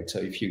up, right? So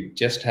if you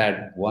just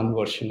had one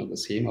version of the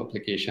same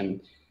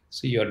application,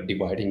 so you're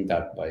dividing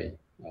that by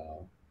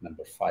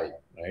number 5,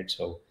 right?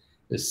 So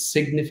the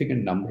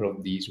significant number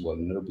of these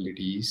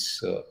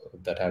vulnerabilities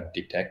that are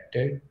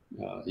detected,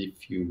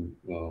 if you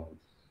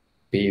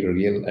pay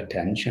real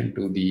attention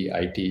to the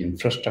IT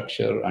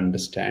infrastructure,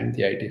 understand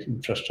the IT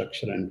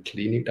infrastructure and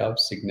clean it up,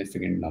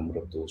 significant number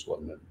of those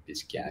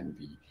vulnerabilities can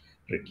be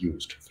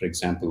reduced. For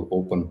example,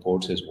 open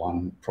ports is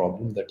one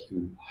problem that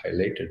you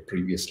highlighted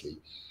previously.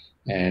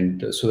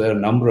 And so there are a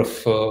number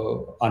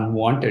of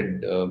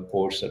unwanted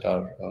ports that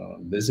are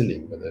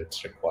listening, whether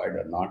it's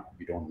required or not,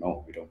 we don't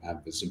know. We don't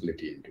have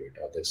visibility into it.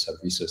 Are there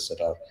services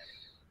that are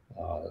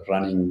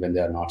running when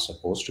they are not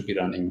supposed to be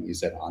running?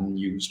 Is there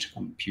unused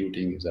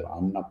computing? Is there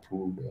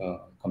unapproved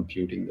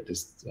computing that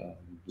is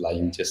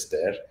lying just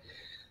there?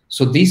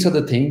 So these are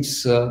the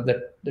things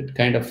that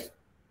kind of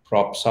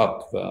props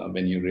up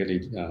when you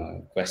really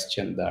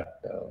question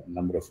that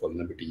number of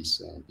vulnerabilities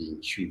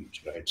being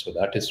huge, right? So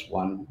that is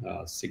one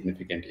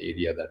significant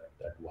area that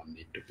one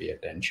need to pay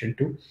attention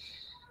to.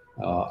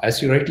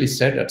 As you rightly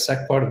said, at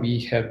SecPod,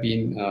 we have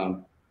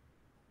been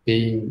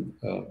paying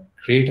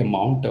great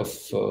amount of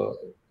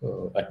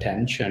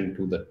attention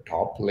to the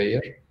top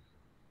layer.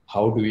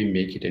 How do we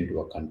make it into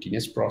a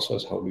continuous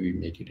process? How do we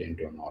make it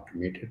into an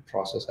automated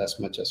process as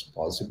much as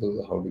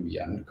possible? How do we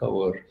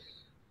uncover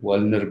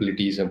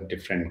vulnerabilities of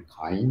different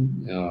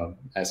kind,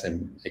 as I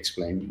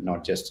explained,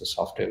 not just the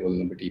software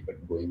vulnerability,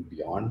 but going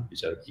beyond,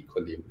 which are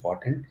equally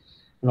important.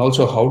 And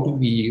also, how do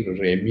we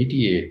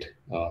remediate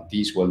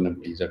these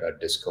vulnerabilities that are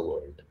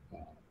discovered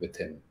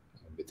within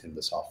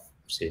the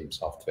same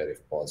software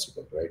if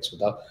possible, right?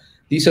 So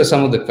these are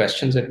some of the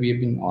questions that we have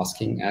been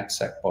asking at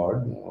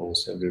SecPod over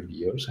several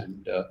years,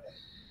 and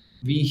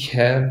we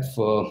have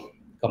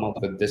come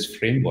up with this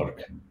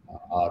framework.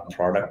 Our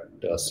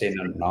product,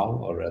 Sena Now,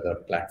 or rather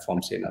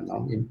platform Sena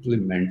Now,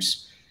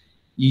 implements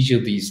each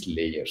of these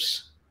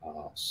layers.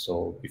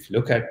 So if you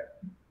look at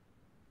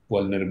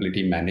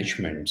vulnerability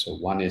management, so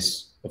one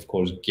is, of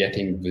course,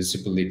 getting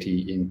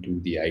visibility into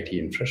the IT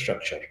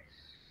infrastructure.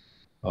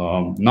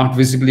 Not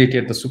visibility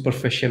at the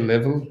superficial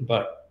level,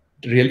 but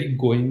really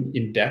going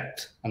in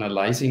depth,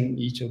 analyzing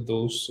each of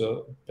those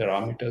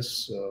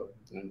parameters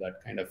and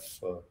that kind of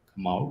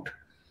come out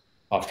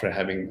after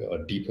having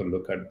a deeper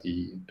look at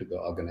the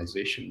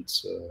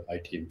organization's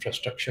IT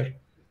infrastructure.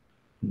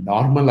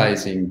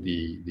 normalizing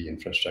the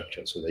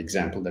infrastructure. So the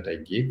example that I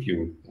gave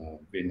you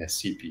in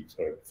SCP,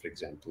 for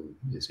example,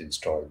 is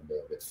installed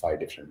with 5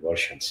 different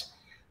versions.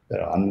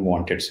 There are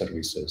unwanted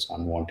services,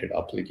 unwanted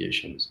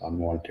applications,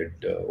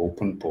 unwanted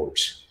open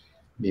ports.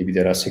 Maybe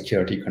there are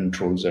security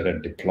controls that are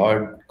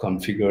deployed,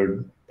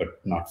 configured,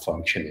 but not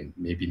functioning,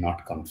 maybe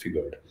not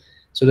configured.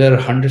 So there are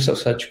hundreds of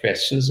such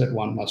questions that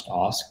one must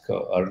ask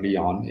early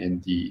on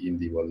in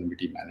the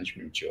vulnerability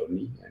management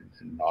journey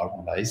and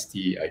normalize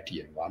the IT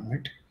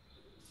environment,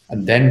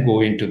 and then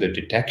go into the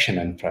detection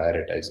and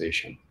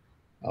prioritization.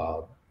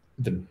 Uh,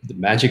 the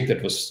magic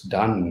that was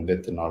done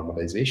with the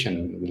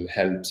normalization will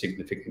help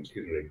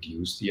significantly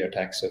reduce the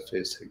attack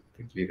surface,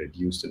 significantly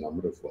reduce the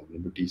number of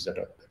vulnerabilities that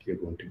you're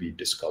going to be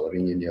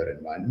discovering in your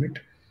environment.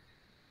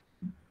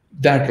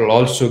 That will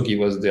also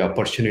give us the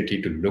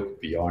opportunity to look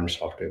beyond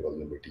software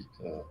vulnerability,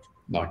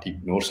 not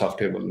ignore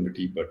software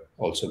vulnerability, but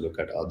also look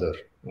at other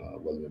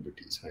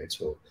vulnerabilities, right?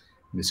 So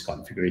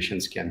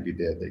misconfigurations can be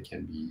there. There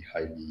can be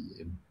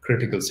highly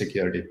critical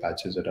security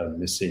patches that are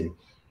missing.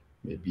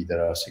 Maybe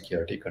there are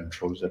security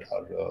controls that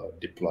are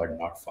deployed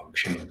not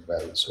functioning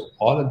well. So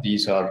all of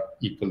these are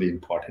equally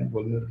important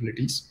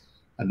vulnerabilities.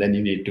 And then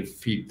you need to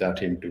feed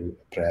that into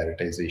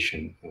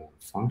prioritization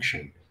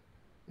function.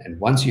 And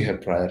once you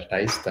have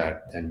prioritized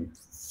that, then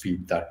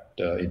feed that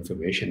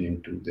information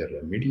into the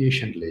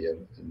remediation layer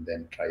and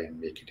then try and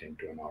make it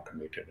into an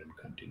automated and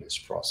continuous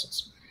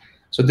process.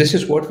 So this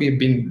is what we've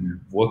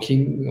been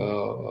working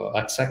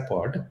at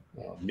SecPod,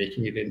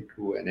 making it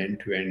into an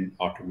end-to-end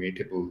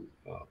automatable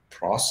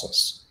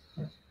process.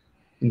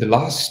 In the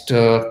last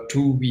 2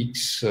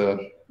 weeks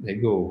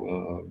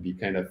ago, we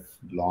kind of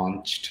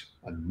launched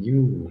a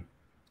new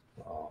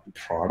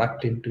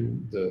product into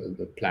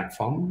the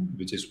platform,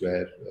 which is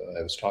where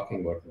I was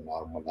talking about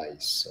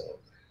normalize.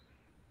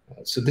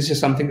 So this is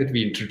something that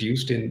we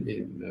introduced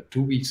in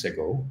 2 weeks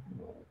ago,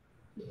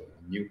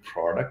 a new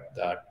product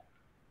that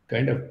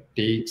kind of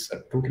takes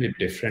a totally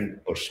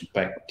different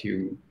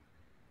perspective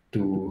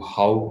to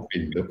how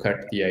we look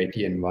at the IT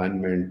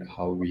environment,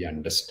 how we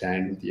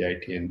understand the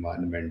IT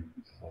environment.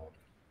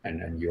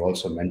 And you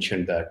also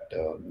mentioned that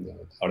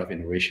a lot of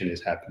innovation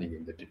is happening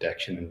in the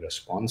detection and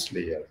response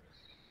layer,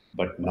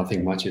 but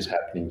nothing much is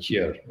happening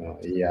here.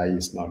 AI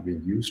is not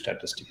being used,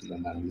 statistical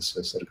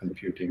analysis or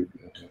computing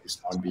is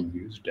not being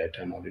used,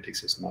 data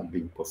analytics is not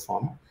being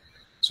performed.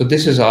 So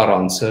this is our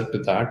answer to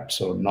that.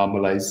 So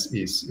normalize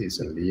is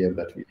a layer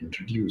that we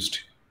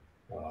introduced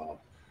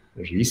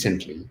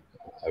recently.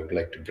 I would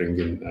like to bring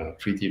in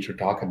Preeti to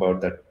talk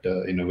about that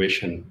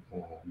innovation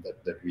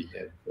that we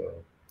have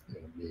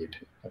made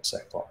at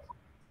SecPod.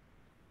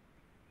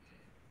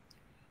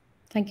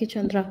 Thank you,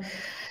 Chandra.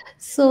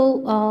 So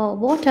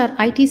what our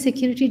IT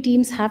security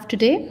teams have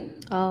today,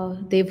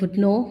 they would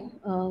know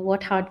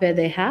what hardware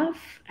they have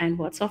and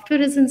what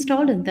software is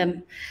installed in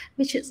them,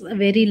 which is a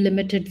very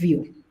limited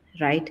view,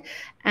 right?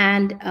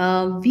 And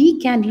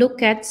we can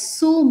look at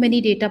so many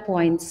data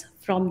points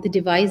from the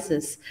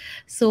devices.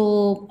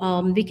 So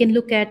we can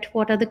look at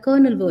what are the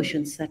kernel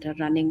versions that are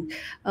running,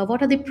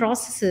 what are the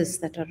processes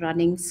that are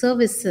running,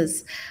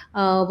 services,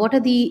 what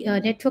are the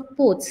network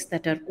ports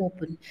that are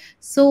open.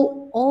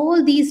 So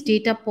all these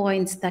data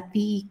points that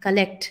we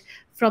collect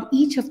from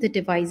each of the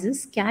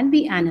devices can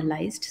be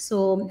analyzed.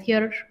 So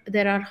here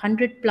there are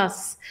 100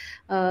 plus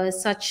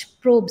such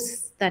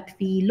probes that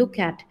we look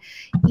at.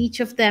 Each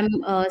of them,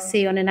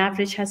 say on an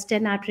average, has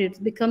 10 attributes,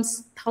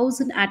 becomes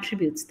 1,000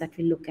 attributes that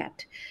we look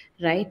at,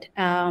 right?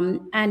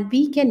 And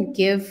we can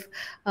give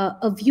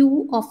a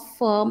view of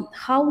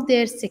how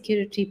their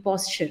security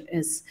posture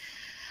is.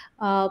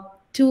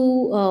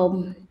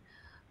 To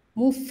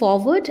move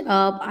forward,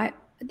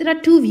 there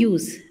are 2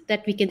 views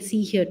that we can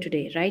see here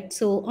today, right?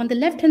 So on the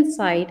left-hand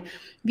side,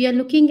 we are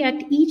looking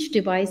at each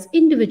device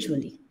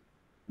individually.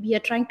 We are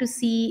trying to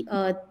see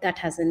that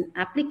has an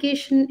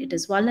application, it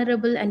is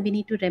vulnerable, and we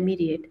need to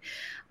remediate.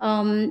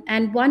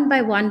 And one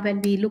by one,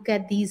 when we look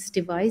at these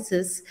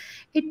devices,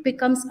 it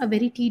becomes a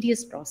very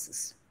tedious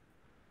process.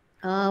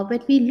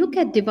 When we look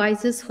at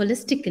devices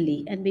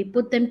holistically and we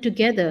put them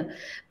together,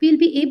 we'll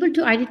be able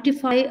to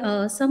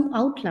identify some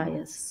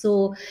outliers.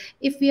 So,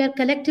 if we are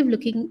collectively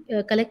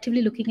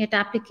looking at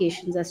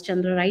applications, as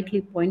Chandra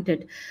rightly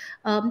pointed,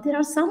 there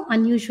are some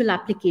unusual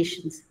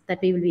applications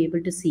that we will be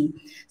able to see,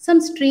 some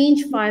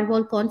strange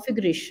firewall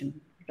configuration,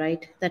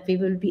 right, that we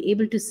will be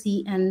able to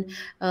see and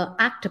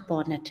act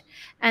upon it.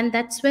 And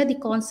that's where the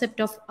concept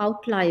of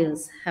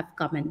outliers have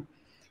come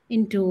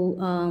into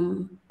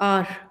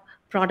our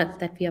product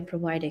that we are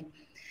providing.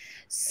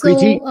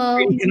 Preeti,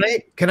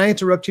 So can I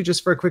interrupt you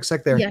just for a quick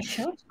sec there? yeah,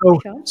 sure.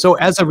 So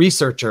as a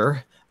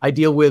researcher, I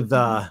deal with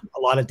a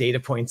lot of data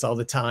points all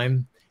the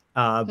time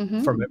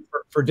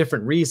for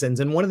different reasons.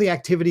 And one of the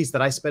activities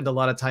that I spend a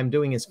lot of time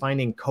doing is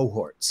finding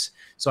cohorts.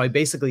 So I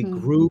basically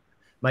group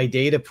my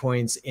data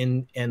points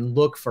in and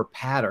look for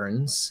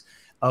patterns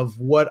of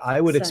what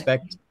I would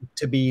expect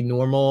to be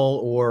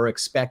normal or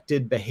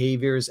expected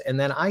behaviors. And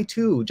then I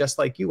too, just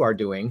like you are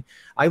doing,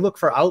 I look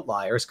for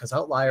outliers, because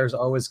outliers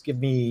always give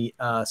me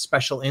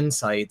special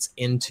insights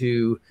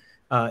into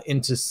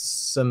into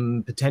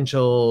some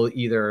potential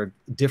either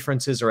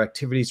differences or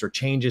activities or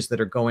changes that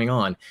are going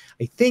on.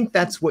 I think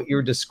that's what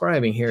you're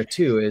describing here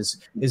too. Is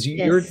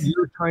you're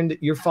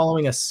you're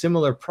following a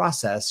similar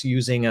process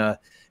using an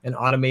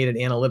automated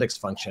analytics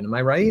function. Am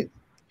I right?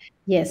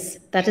 Yes,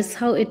 that is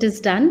how it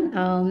is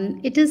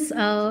done. It is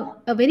a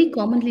very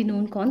commonly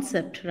known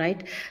concept,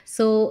 right?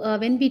 So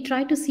when we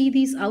try to see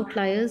these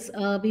outliers,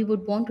 we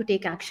would want to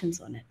take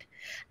actions on it,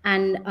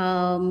 and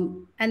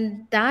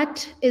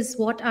that is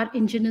what our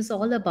engine is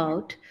all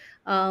about.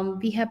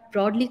 We have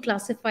broadly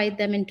classified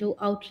them into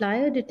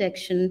outlier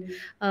detection.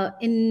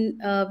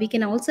 We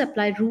can also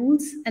apply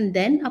rules and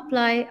then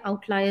apply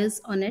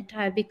outliers on it.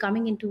 I'll be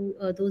coming into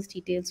those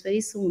details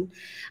very soon.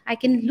 I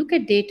can look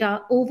at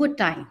data over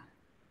time,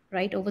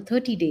 right, over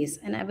 30 days,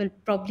 and I will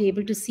probably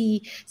able to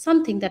see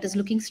something that is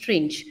looking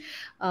strange.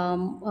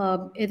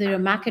 Either your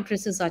MAC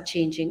addresses are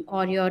changing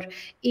or your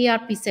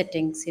ARP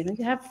settings. You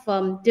have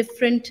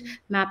different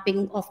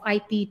mapping of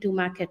IP to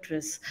MAC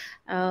address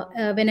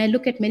when I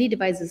look at many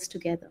devices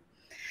together.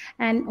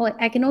 And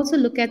I can also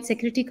look at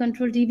security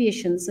control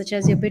deviations such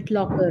as your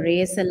BitLocker,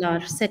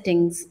 ASLR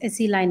settings,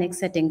 SE Linux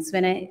settings.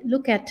 When I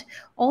look at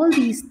all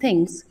these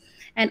things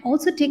and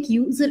also take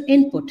user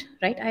input,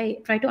 right, I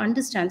try to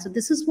understand. So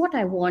this is what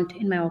I want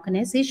in my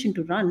organization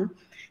to run.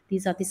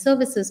 These are the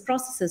services,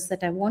 processes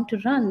that I want to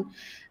run.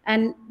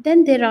 And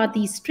then there are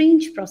these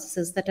strange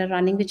processes that are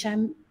running, which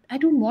I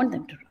don't want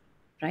them to run,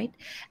 right?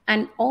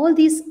 And all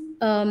these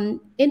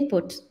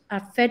inputs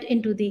are fed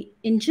into the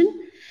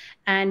engine,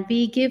 and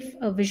we give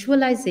a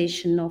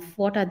visualization of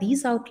what are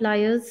these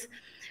outliers.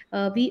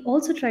 We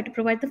also try to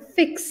provide the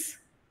fix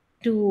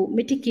to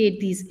mitigate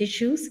these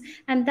issues,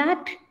 and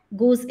that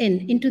goes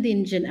into the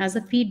engine as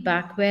a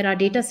feedback where our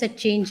data set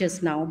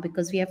changes now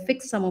because we have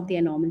fixed some of the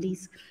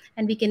anomalies,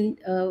 and we can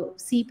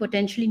see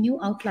potentially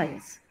new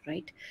outliers,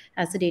 right,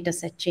 as the data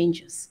set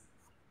changes.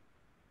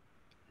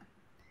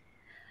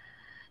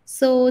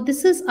 So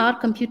this is our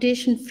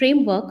computation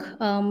framework.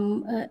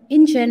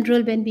 In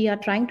general, when we are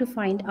trying to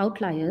find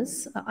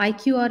outliers,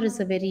 IQR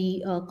is a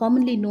very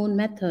commonly known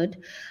method.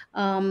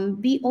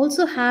 We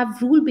also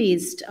have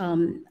rule-based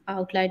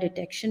outlier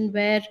detection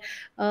where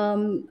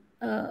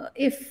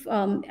if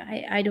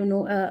I don't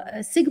know, a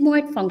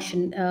sigmoid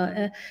function,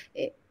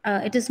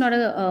 it is not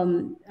a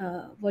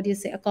what do you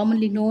say, a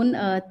commonly known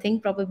thing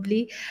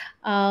probably,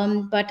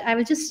 but I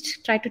will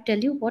just try to tell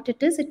you what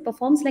it is. It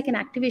performs like an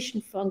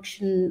activation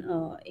function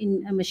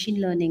in a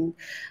machine learning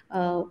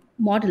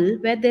model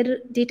where their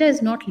data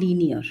is not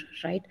linear,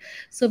 right?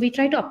 So we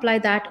try to apply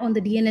that on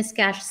the DNS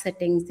cache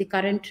settings, the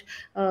current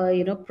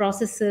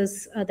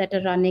processes that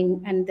are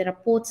running, and there are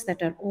ports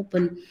that are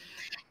open.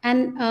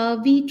 And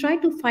we try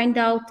to find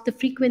out the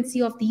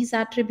frequency of these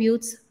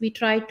attributes. We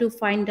try to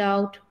find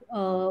out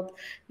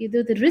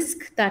either the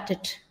risk that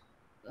it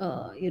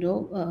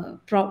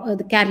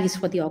the carries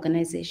for the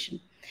organization.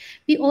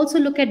 We also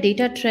look at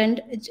data trend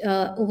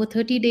over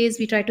 30 days.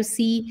 We try to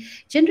see,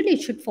 generally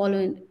it should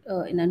follow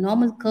in a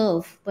normal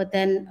curve, but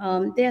then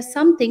there are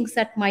some things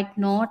that might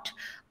not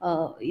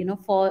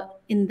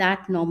fall in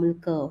that normal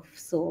curve.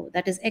 So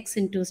that is X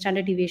into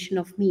standard deviation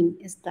of mean,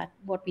 is that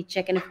what we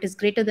check. And if it is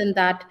greater than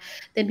that,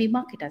 then we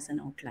mark it as an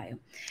outlier.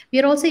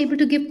 We are also able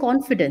to give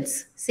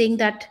confidence, saying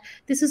that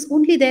this is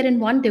only there in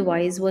one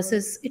device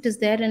versus it is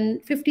there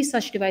in 50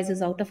 such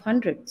devices out of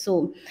 100.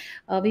 So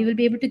we will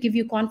be able to give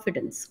you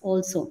confidence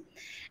also.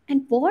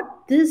 And what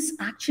this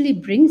actually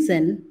brings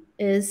in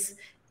is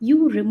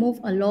you remove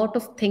a lot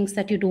of things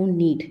that you don't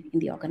need in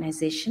the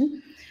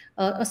organization.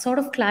 A sort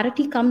of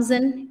clarity comes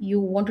in. You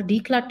want to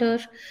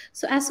declutter.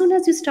 So as soon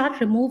as you start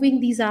removing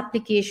these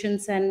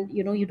applications and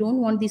you don't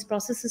want these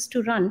processes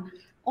to run,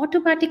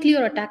 automatically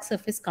your attack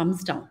surface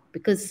comes down,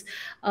 because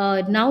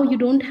now you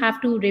don't have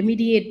to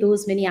remediate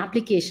those many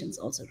applications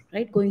also,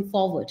 right, going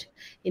forward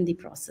in the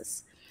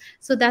process.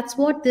 So that's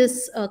what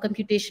this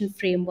computation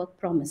framework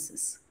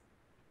promises.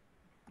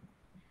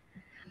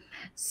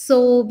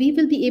 So we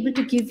will be able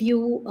to give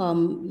you,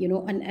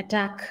 an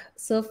attack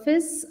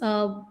surface.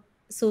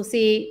 So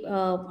say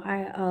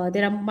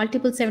there are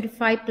multiple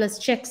 75 plus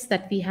checks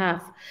that we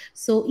have.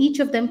 So each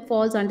of them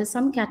falls under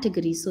some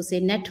category. So say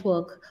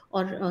network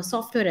or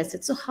software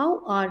assets. So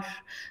how are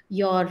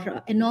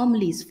your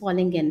anomalies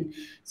falling in?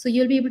 So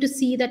you'll be able to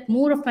see that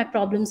more of my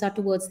problems are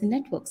towards the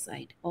network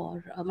side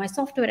or my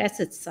software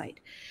assets side.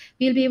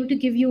 We'll be able to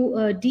give you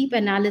a deep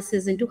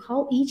analysis into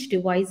how each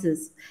of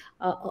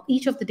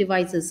the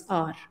devices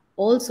are.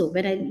 Also,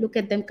 when I look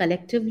at them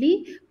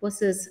collectively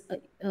versus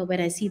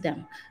when I see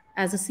them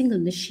as a single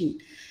machine.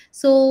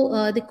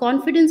 So the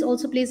confidence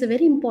also plays a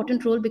very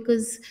important role,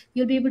 because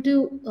you'll be able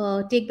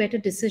to take better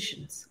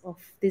decisions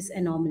of this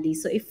anomaly.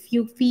 So if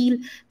you feel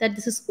that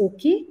this is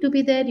okay to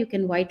be there, you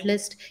can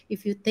whitelist.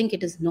 If you think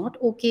it is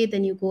not okay,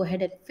 then you go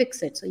ahead and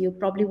fix it. So you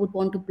probably would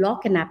want to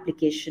block an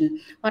application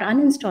or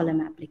uninstall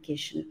an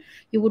application.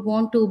 You would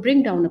want to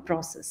bring down a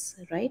process,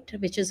 right,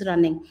 which is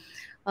running.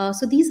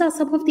 So these are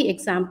some of the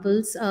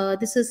examples.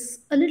 This is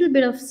a little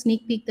bit of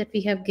sneak peek that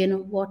we have given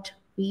of what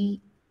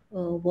we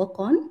work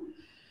on.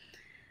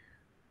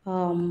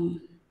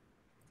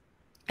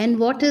 And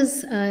what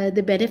is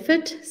the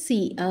benefit?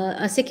 See,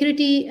 a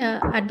security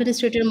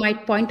administrator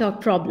might point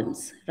out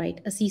problems, right?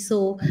 A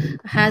CISO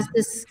has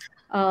this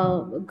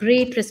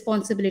great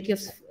responsibility of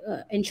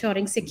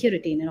ensuring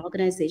security in an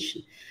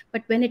organization.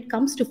 But when it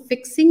comes to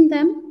fixing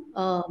them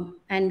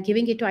and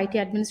giving it to IT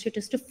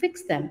administrators to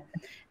fix them,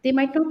 they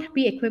might not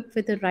be equipped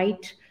with the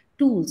right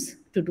tools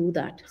to do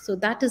that. So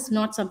that is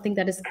not something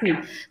that is cool.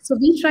 So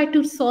we try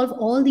to solve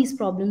all these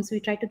problems. We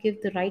try to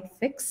give the right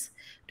fix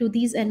to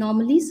these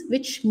anomalies,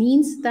 which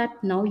means that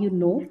now you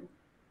know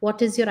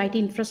what is your IT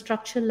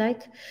infrastructure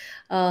like.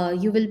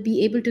 You will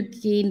be able to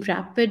gain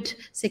rapid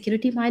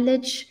security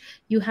mileage.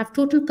 You have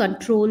total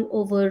control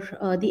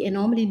over the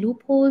anomaly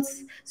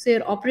loopholes. So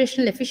your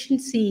operational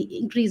efficiency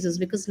increases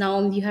because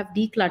now you have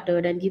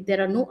decluttered and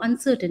there are no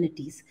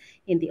uncertainties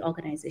in the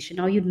organization.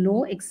 Now you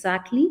know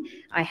exactly,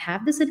 I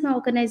have this in my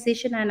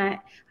organization and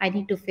I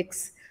need to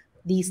fix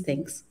these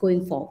things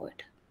going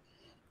forward.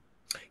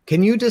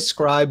 Can you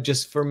describe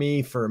just for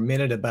me for a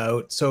minute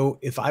about, so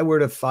if I were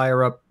to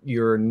fire up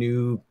your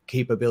new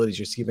capabilities,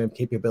 your CVM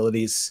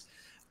capabilities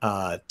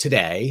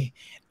today,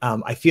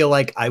 I feel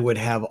like I would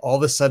have all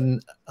of a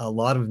sudden a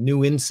lot of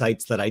new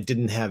insights that I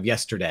didn't have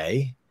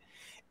yesterday.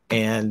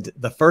 And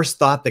the first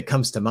thought that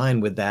comes to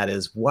mind with that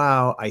is,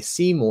 wow, I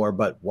see more,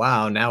 but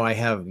wow, now I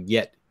have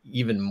yet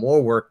even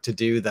more work to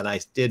do than I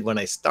did when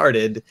I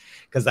started,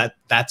 because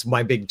that's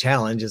my big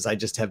challenge is I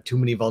just have too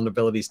many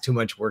vulnerabilities, too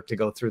much work to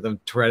go through them,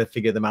 try to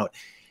figure them out.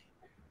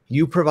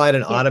 You provide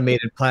an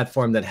automated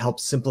platform that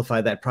helps simplify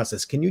that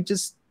process. Can you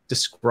just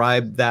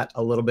describe that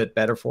a little bit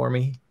better for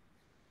me?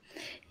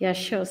 Yeah,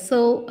 sure.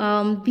 So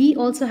we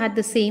also had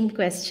the same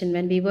question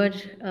when we were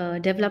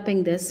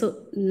developing this.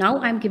 So now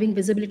I'm giving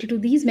visibility to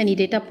these many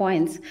data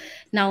points.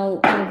 Now,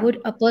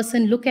 would a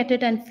person look at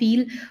it and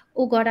feel,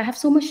 oh God, I have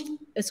so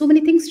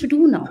many things to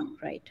do now,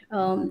 right?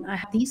 I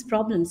have these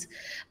problems.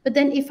 But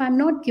then if I'm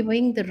not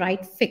giving the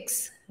right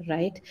fix,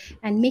 right,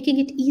 and making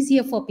it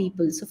easier for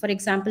people. So for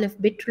example, if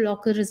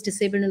BitLocker is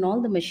disabled on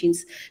all the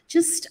machines,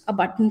 just a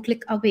button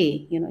click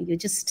away, you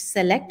just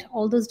select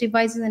all those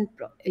devices and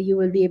you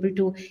will be able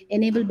to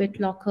enable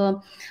BitLocker,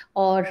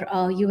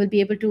 or you will be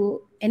able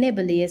to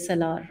enable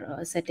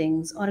ASLR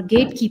settings or a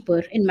gatekeeper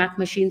in Mac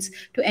machines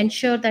to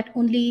ensure that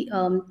only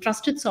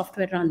trusted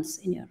software runs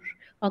in your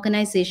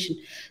organization.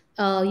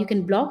 You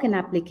can block an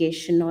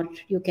application, or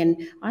you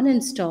can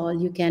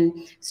uninstall, you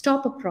can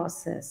stop a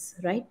process,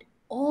 right?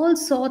 All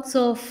sorts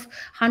of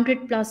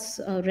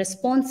 100+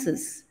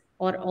 responses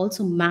are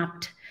also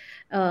mapped.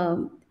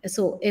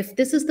 So if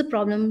this is the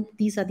problem,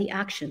 these are the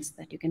actions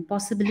that you can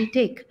possibly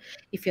take.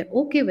 If you're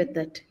okay with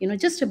it,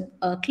 just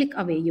a click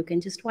away, you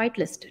can just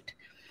whitelist it.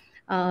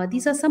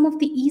 These are some of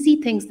the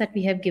easy things that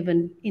we have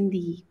given in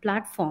the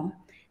platform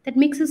that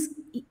makes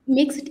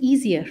it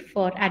easier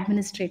for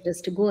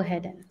administrators to go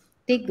ahead and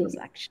take those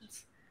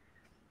actions.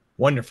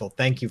 Wonderful.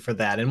 Thank you for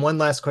that. And one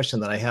last question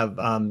that I have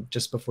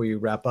just before you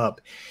wrap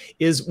up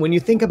is, when you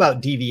think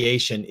about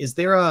deviation,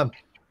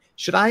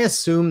 should I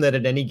assume that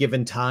at any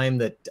given time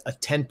that a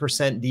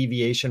 10%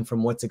 deviation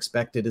from what's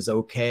expected is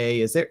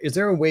okay? Is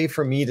there a way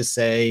for me to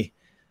say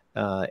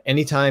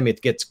anytime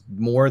it gets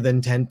more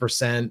than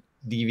 10%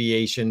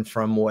 deviation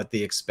from what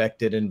the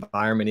expected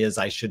environment is,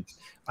 I should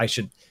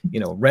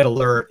red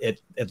alert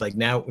it like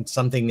now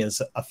something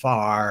is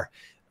afar,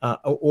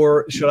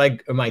 or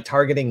am I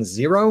targeting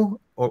 0?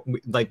 Or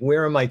like,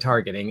 where am I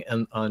targeting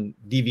on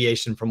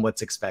deviation from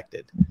what's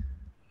expected?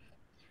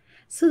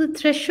 So the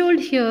threshold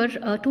here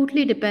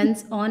totally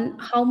depends on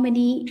how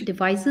many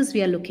devices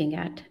we are looking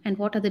at and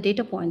what are the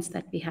data points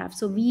that we have.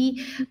 So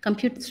we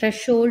compute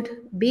threshold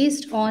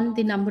based on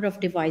the number of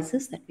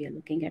devices that we are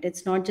looking at.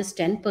 It's not just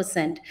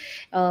 10%.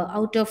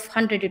 Out of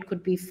 100, it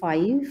could be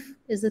 5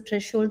 is the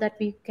threshold that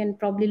we can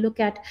probably look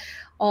at.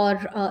 Or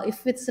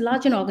if it's a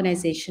large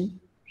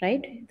organization,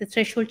 right, the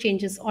threshold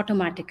changes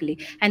automatically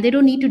and they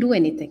don't need to do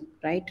anything,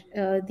 right?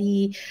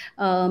 The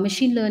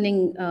machine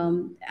learning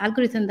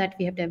algorithm that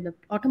we have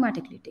developed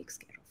automatically takes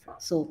care of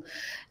it. So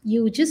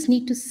you just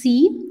need to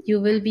see. You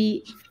will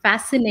be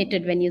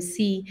fascinated when you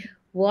see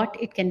what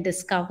it can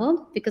discover,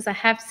 because I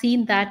have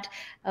seen that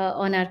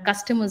on our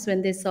customers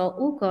when they saw,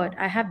 oh God,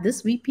 I have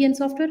this VPN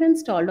software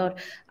installed, or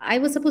I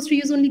was supposed to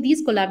use only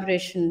these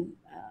collaboration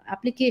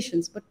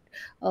applications, but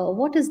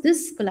what is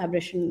this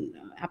collaboration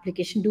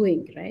application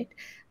doing, right?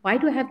 Why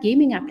do I have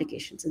gaming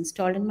applications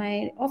installed in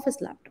my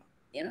office laptop?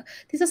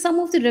 These are some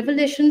of the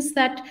revelations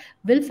that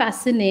will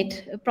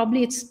fascinate.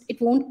 Probably it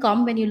won't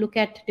come when you look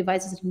at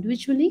devices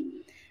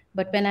individually,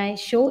 but when I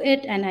show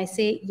it and I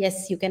say,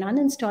 yes, you can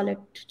uninstall it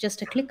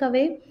just a click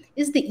away,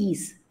 is the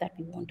ease that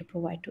we want to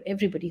provide to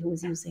everybody who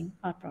is using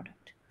our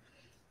product.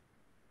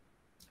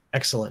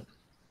 Excellent.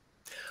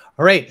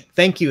 All right,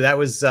 thank you. That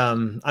was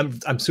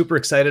I'm super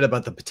excited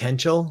about the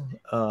potential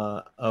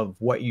of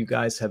what you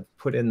guys have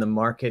put in the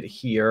market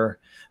here.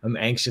 I'm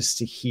anxious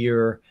to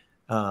hear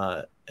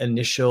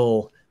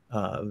initial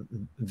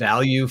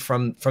value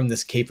from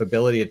this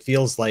capability. It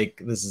feels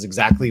like this is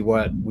exactly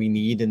what we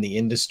need in the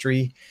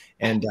industry,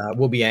 and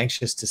we'll be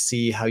anxious to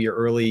see how your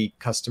early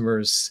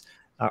customers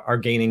are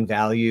gaining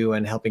value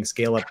and helping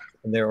scale up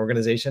their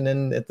organization,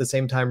 and at the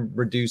same time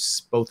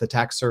reduce both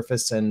attack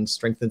surface and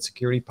strengthen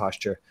security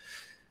posture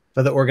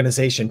for the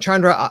organization.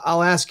 Chandra,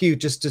 I'll ask you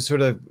just to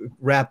sort of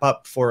wrap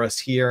up for us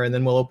here, and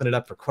then we'll open it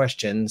up for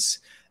questions.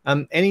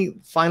 Any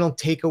final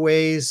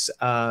takeaways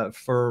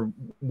for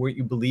what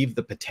you believe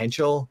the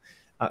potential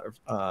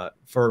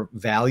for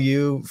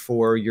value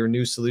for your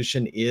new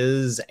solution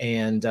is,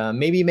 and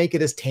maybe make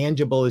it as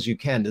tangible as you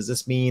can? Does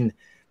this mean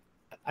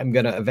I'm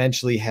going to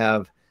eventually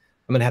have,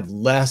 I'm going to have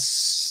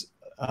less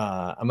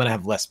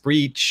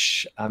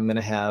breach. I'm going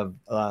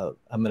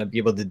to be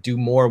able to do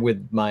more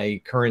with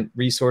my current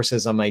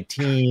resources on my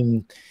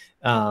team.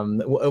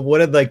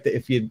 What are, like,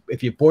 if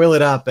you boil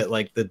it up at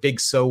like the big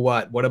so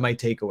what are my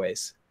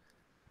takeaways?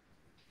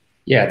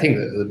 Yeah, I think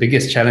the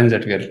biggest challenge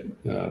that we are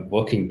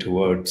working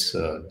towards,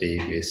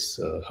 Dave, is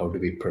how do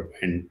we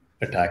prevent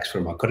attacks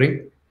from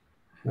occurring?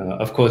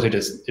 Of course,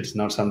 it's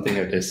not something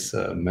that is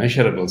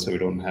measurable, so we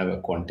don't have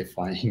a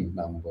quantifying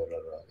number or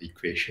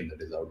equation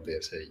that is out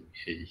there saying,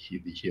 hey,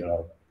 here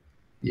are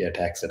the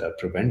attacks that are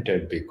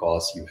prevented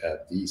because you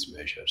have these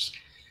measures.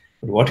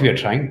 But what we are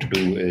trying to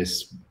do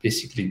is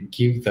basically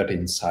give that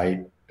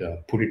insight,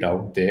 put it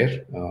out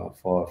there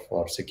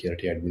for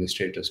security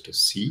administrators to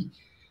see.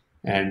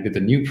 And with the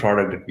new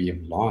product that we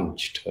have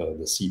launched,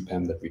 the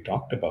CPAM that we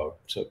talked about,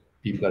 so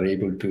people are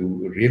able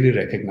to really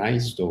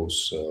recognize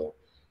those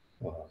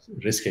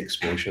risk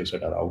exposures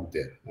that are out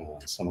there.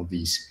 Some of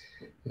these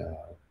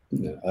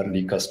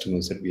early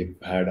customers that we have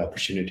had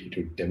opportunity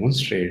to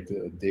demonstrate,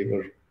 they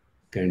were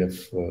kind of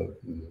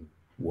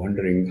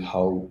wondering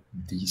how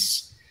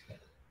these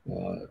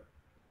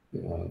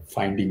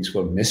findings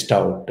were missed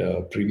out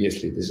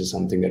previously. This is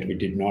something that we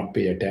did not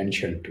pay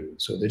attention to.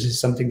 So this is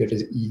something that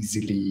is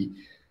easily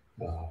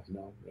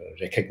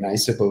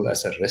recognizable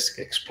as a risk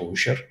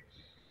exposure.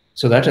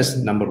 So that is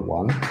number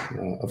one.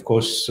 Of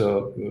course,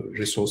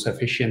 resource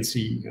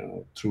efficiency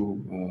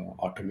through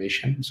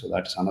automation. So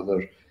that's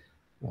another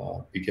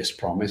biggest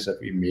promise that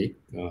we make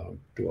to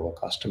our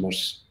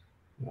customers,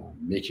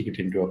 making it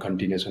into a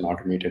continuous and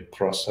automated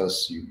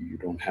process. You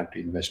don't have to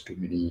invest too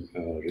many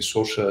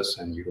resources,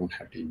 and you don't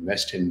have to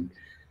invest in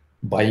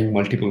buying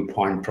multiple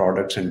point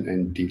products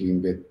and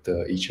dealing with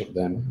each of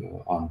them,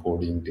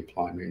 onboarding,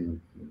 deployment,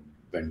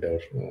 vendor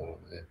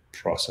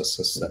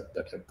processes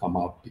that have come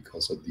up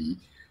because of the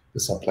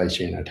supply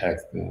chain attack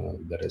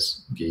that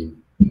has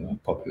gained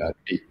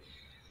popularity.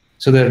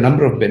 So there are a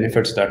number of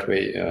benefits that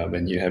way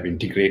when you have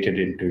integrated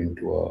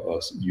into a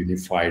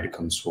unified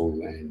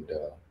console and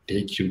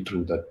take you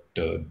through that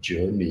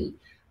journey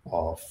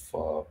of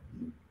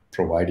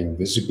providing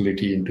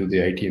visibility into the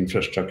IT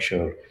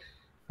infrastructure,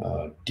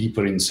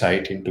 deeper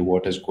insight into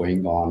what is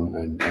going on,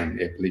 and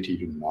ability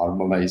to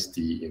normalize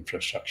the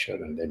infrastructure,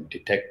 and then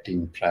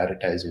detecting,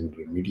 prioritizing,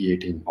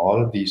 remediating.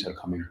 All of these are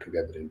coming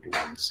together into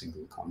one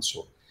single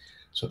console.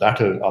 So that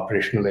will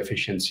operational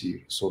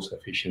efficiency, resource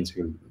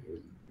efficiency will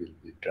be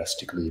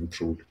drastically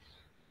improved.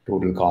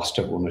 Total cost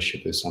of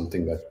ownership is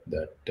something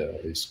that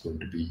is going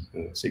to be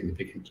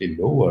significantly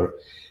lower.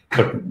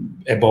 But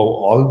above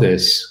all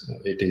this,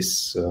 it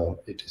is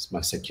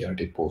my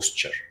security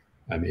posture.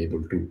 I'm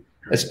able to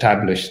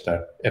establish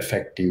that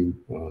effective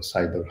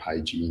cyber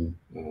hygiene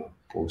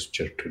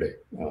posture today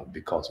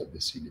because of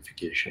this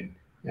unification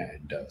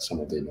and some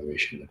of the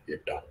innovation that we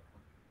have done.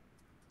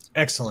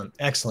 Excellent,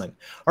 excellent.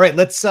 All right,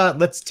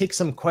 let's take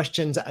some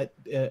questions,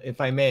 if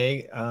I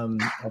may. I'll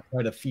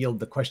try to field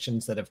the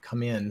questions that have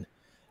come in.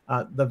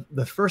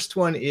 The first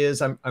one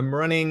is, I'm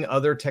running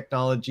other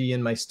technology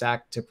in my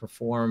stack to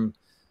perform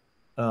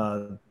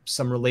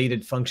some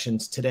related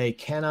functions today.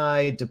 Can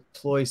I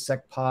deploy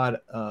SecPod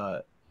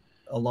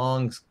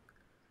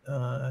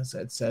as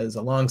it says,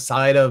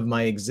 alongside of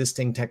my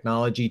existing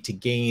technology to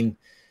gain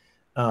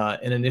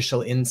an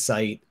initial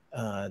insight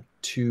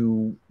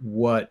to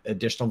what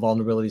additional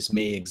vulnerabilities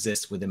may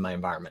exist within my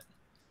environment?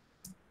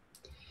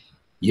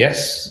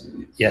 Yes,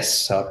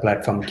 our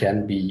platform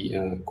can be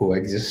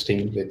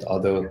coexisting with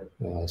other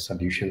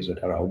solutions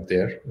that are out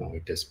there.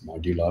 It is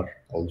modular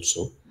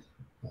also.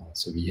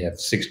 So we have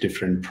 6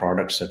 different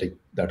products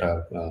that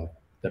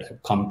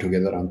have come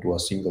together onto a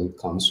single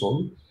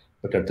console.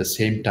 But at the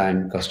same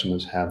time,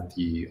 customers have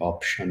the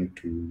option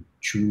to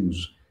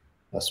choose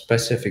a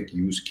specific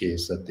use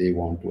case that they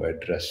want to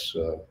address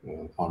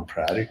on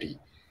priority.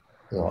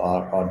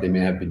 Or they may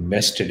have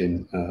invested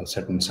in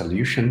certain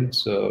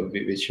solutions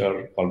which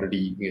are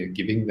already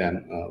giving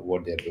them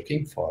what they're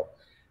looking for.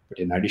 But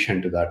in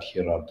addition to that,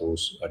 here are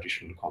those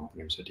additional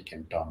components that you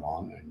can turn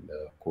on and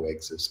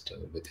coexist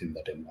within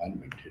that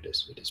environment. It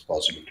is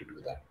possible to do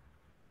that.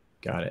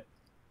 Got it.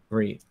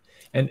 Great.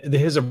 And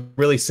here's a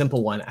really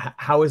simple one.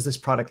 How is this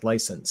product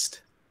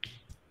licensed?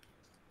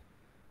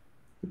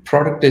 The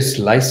product is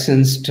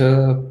licensed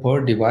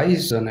per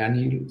device on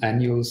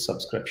annual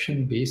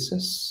subscription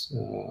basis,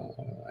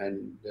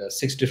 and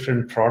 6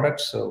 different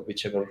products,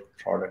 whichever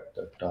product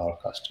that our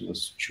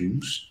customers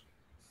choose,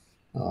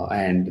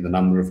 and the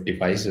number of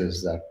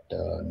devices that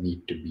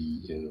need to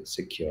be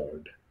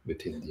secured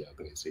within the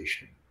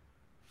organization.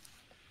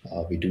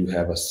 We do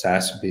have a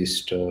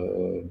SaaS-based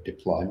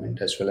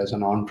deployment as well as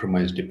an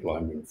on-premise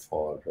deployment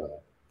for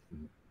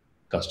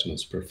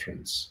customers'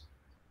 preference.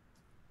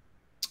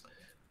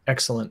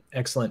 Excellent,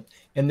 excellent.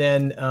 And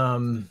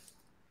then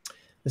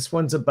this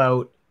one's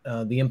about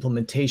the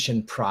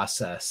implementation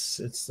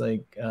process. It's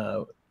like,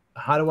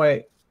 how do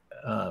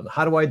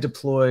I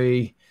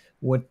deploy?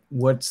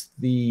 What's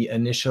the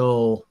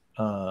initial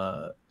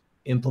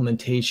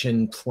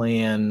implementation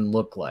plan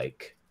look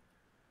like?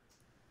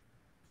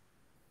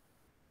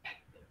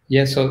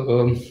 Yeah,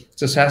 so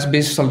it's a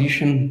SaaS-based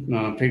solution,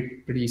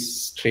 pretty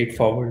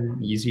straightforward,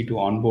 easy to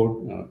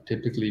onboard.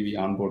 Typically, we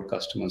onboard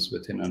customers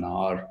within an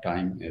hour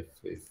time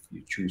if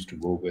you choose to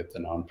go with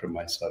an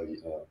on-premise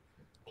or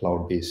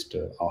cloud-based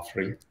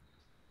offering.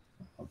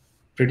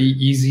 Pretty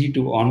easy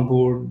to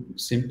onboard,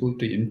 simple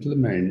to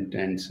implement,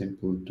 and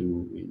simple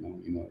to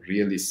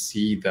really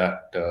see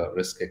that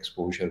risk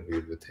exposure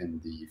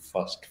within the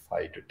first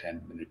 5 to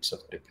 10 minutes of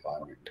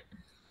deployment.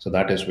 So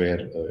that is where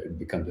it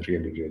becomes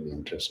really, really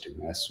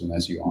interesting. As soon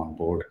as you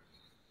onboard,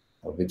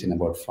 within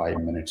about 5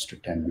 minutes to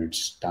 10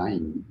 minutes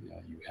time,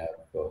 you have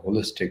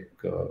holistic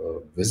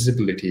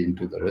visibility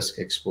into the risk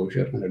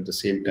exposure, and at the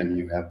same time,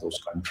 you have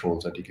those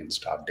controls that you can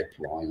start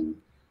deploying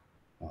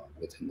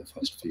within the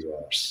first few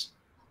hours.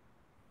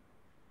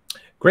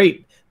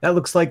 Great. That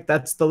looks like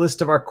that's the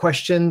list of our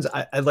questions.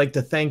 I'd like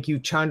to thank you,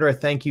 Chandra.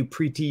 Thank you,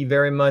 Preeti,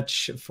 very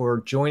much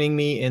for joining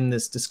me in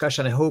this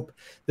discussion. I hope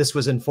this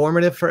was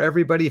informative for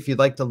everybody. If you'd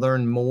like to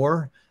learn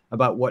more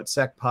about what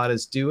SecPod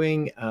is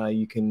doing,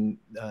 you can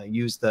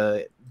use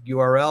the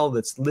URL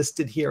that's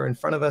listed here in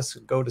front of us.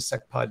 Go to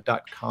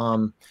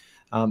secpod.com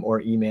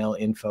or email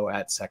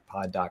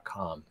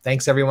info@secpod.com.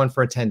 Thanks, everyone,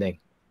 for attending.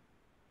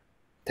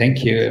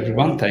 Thank you,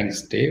 everyone.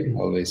 Thanks, Dave.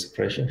 Always a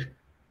pleasure.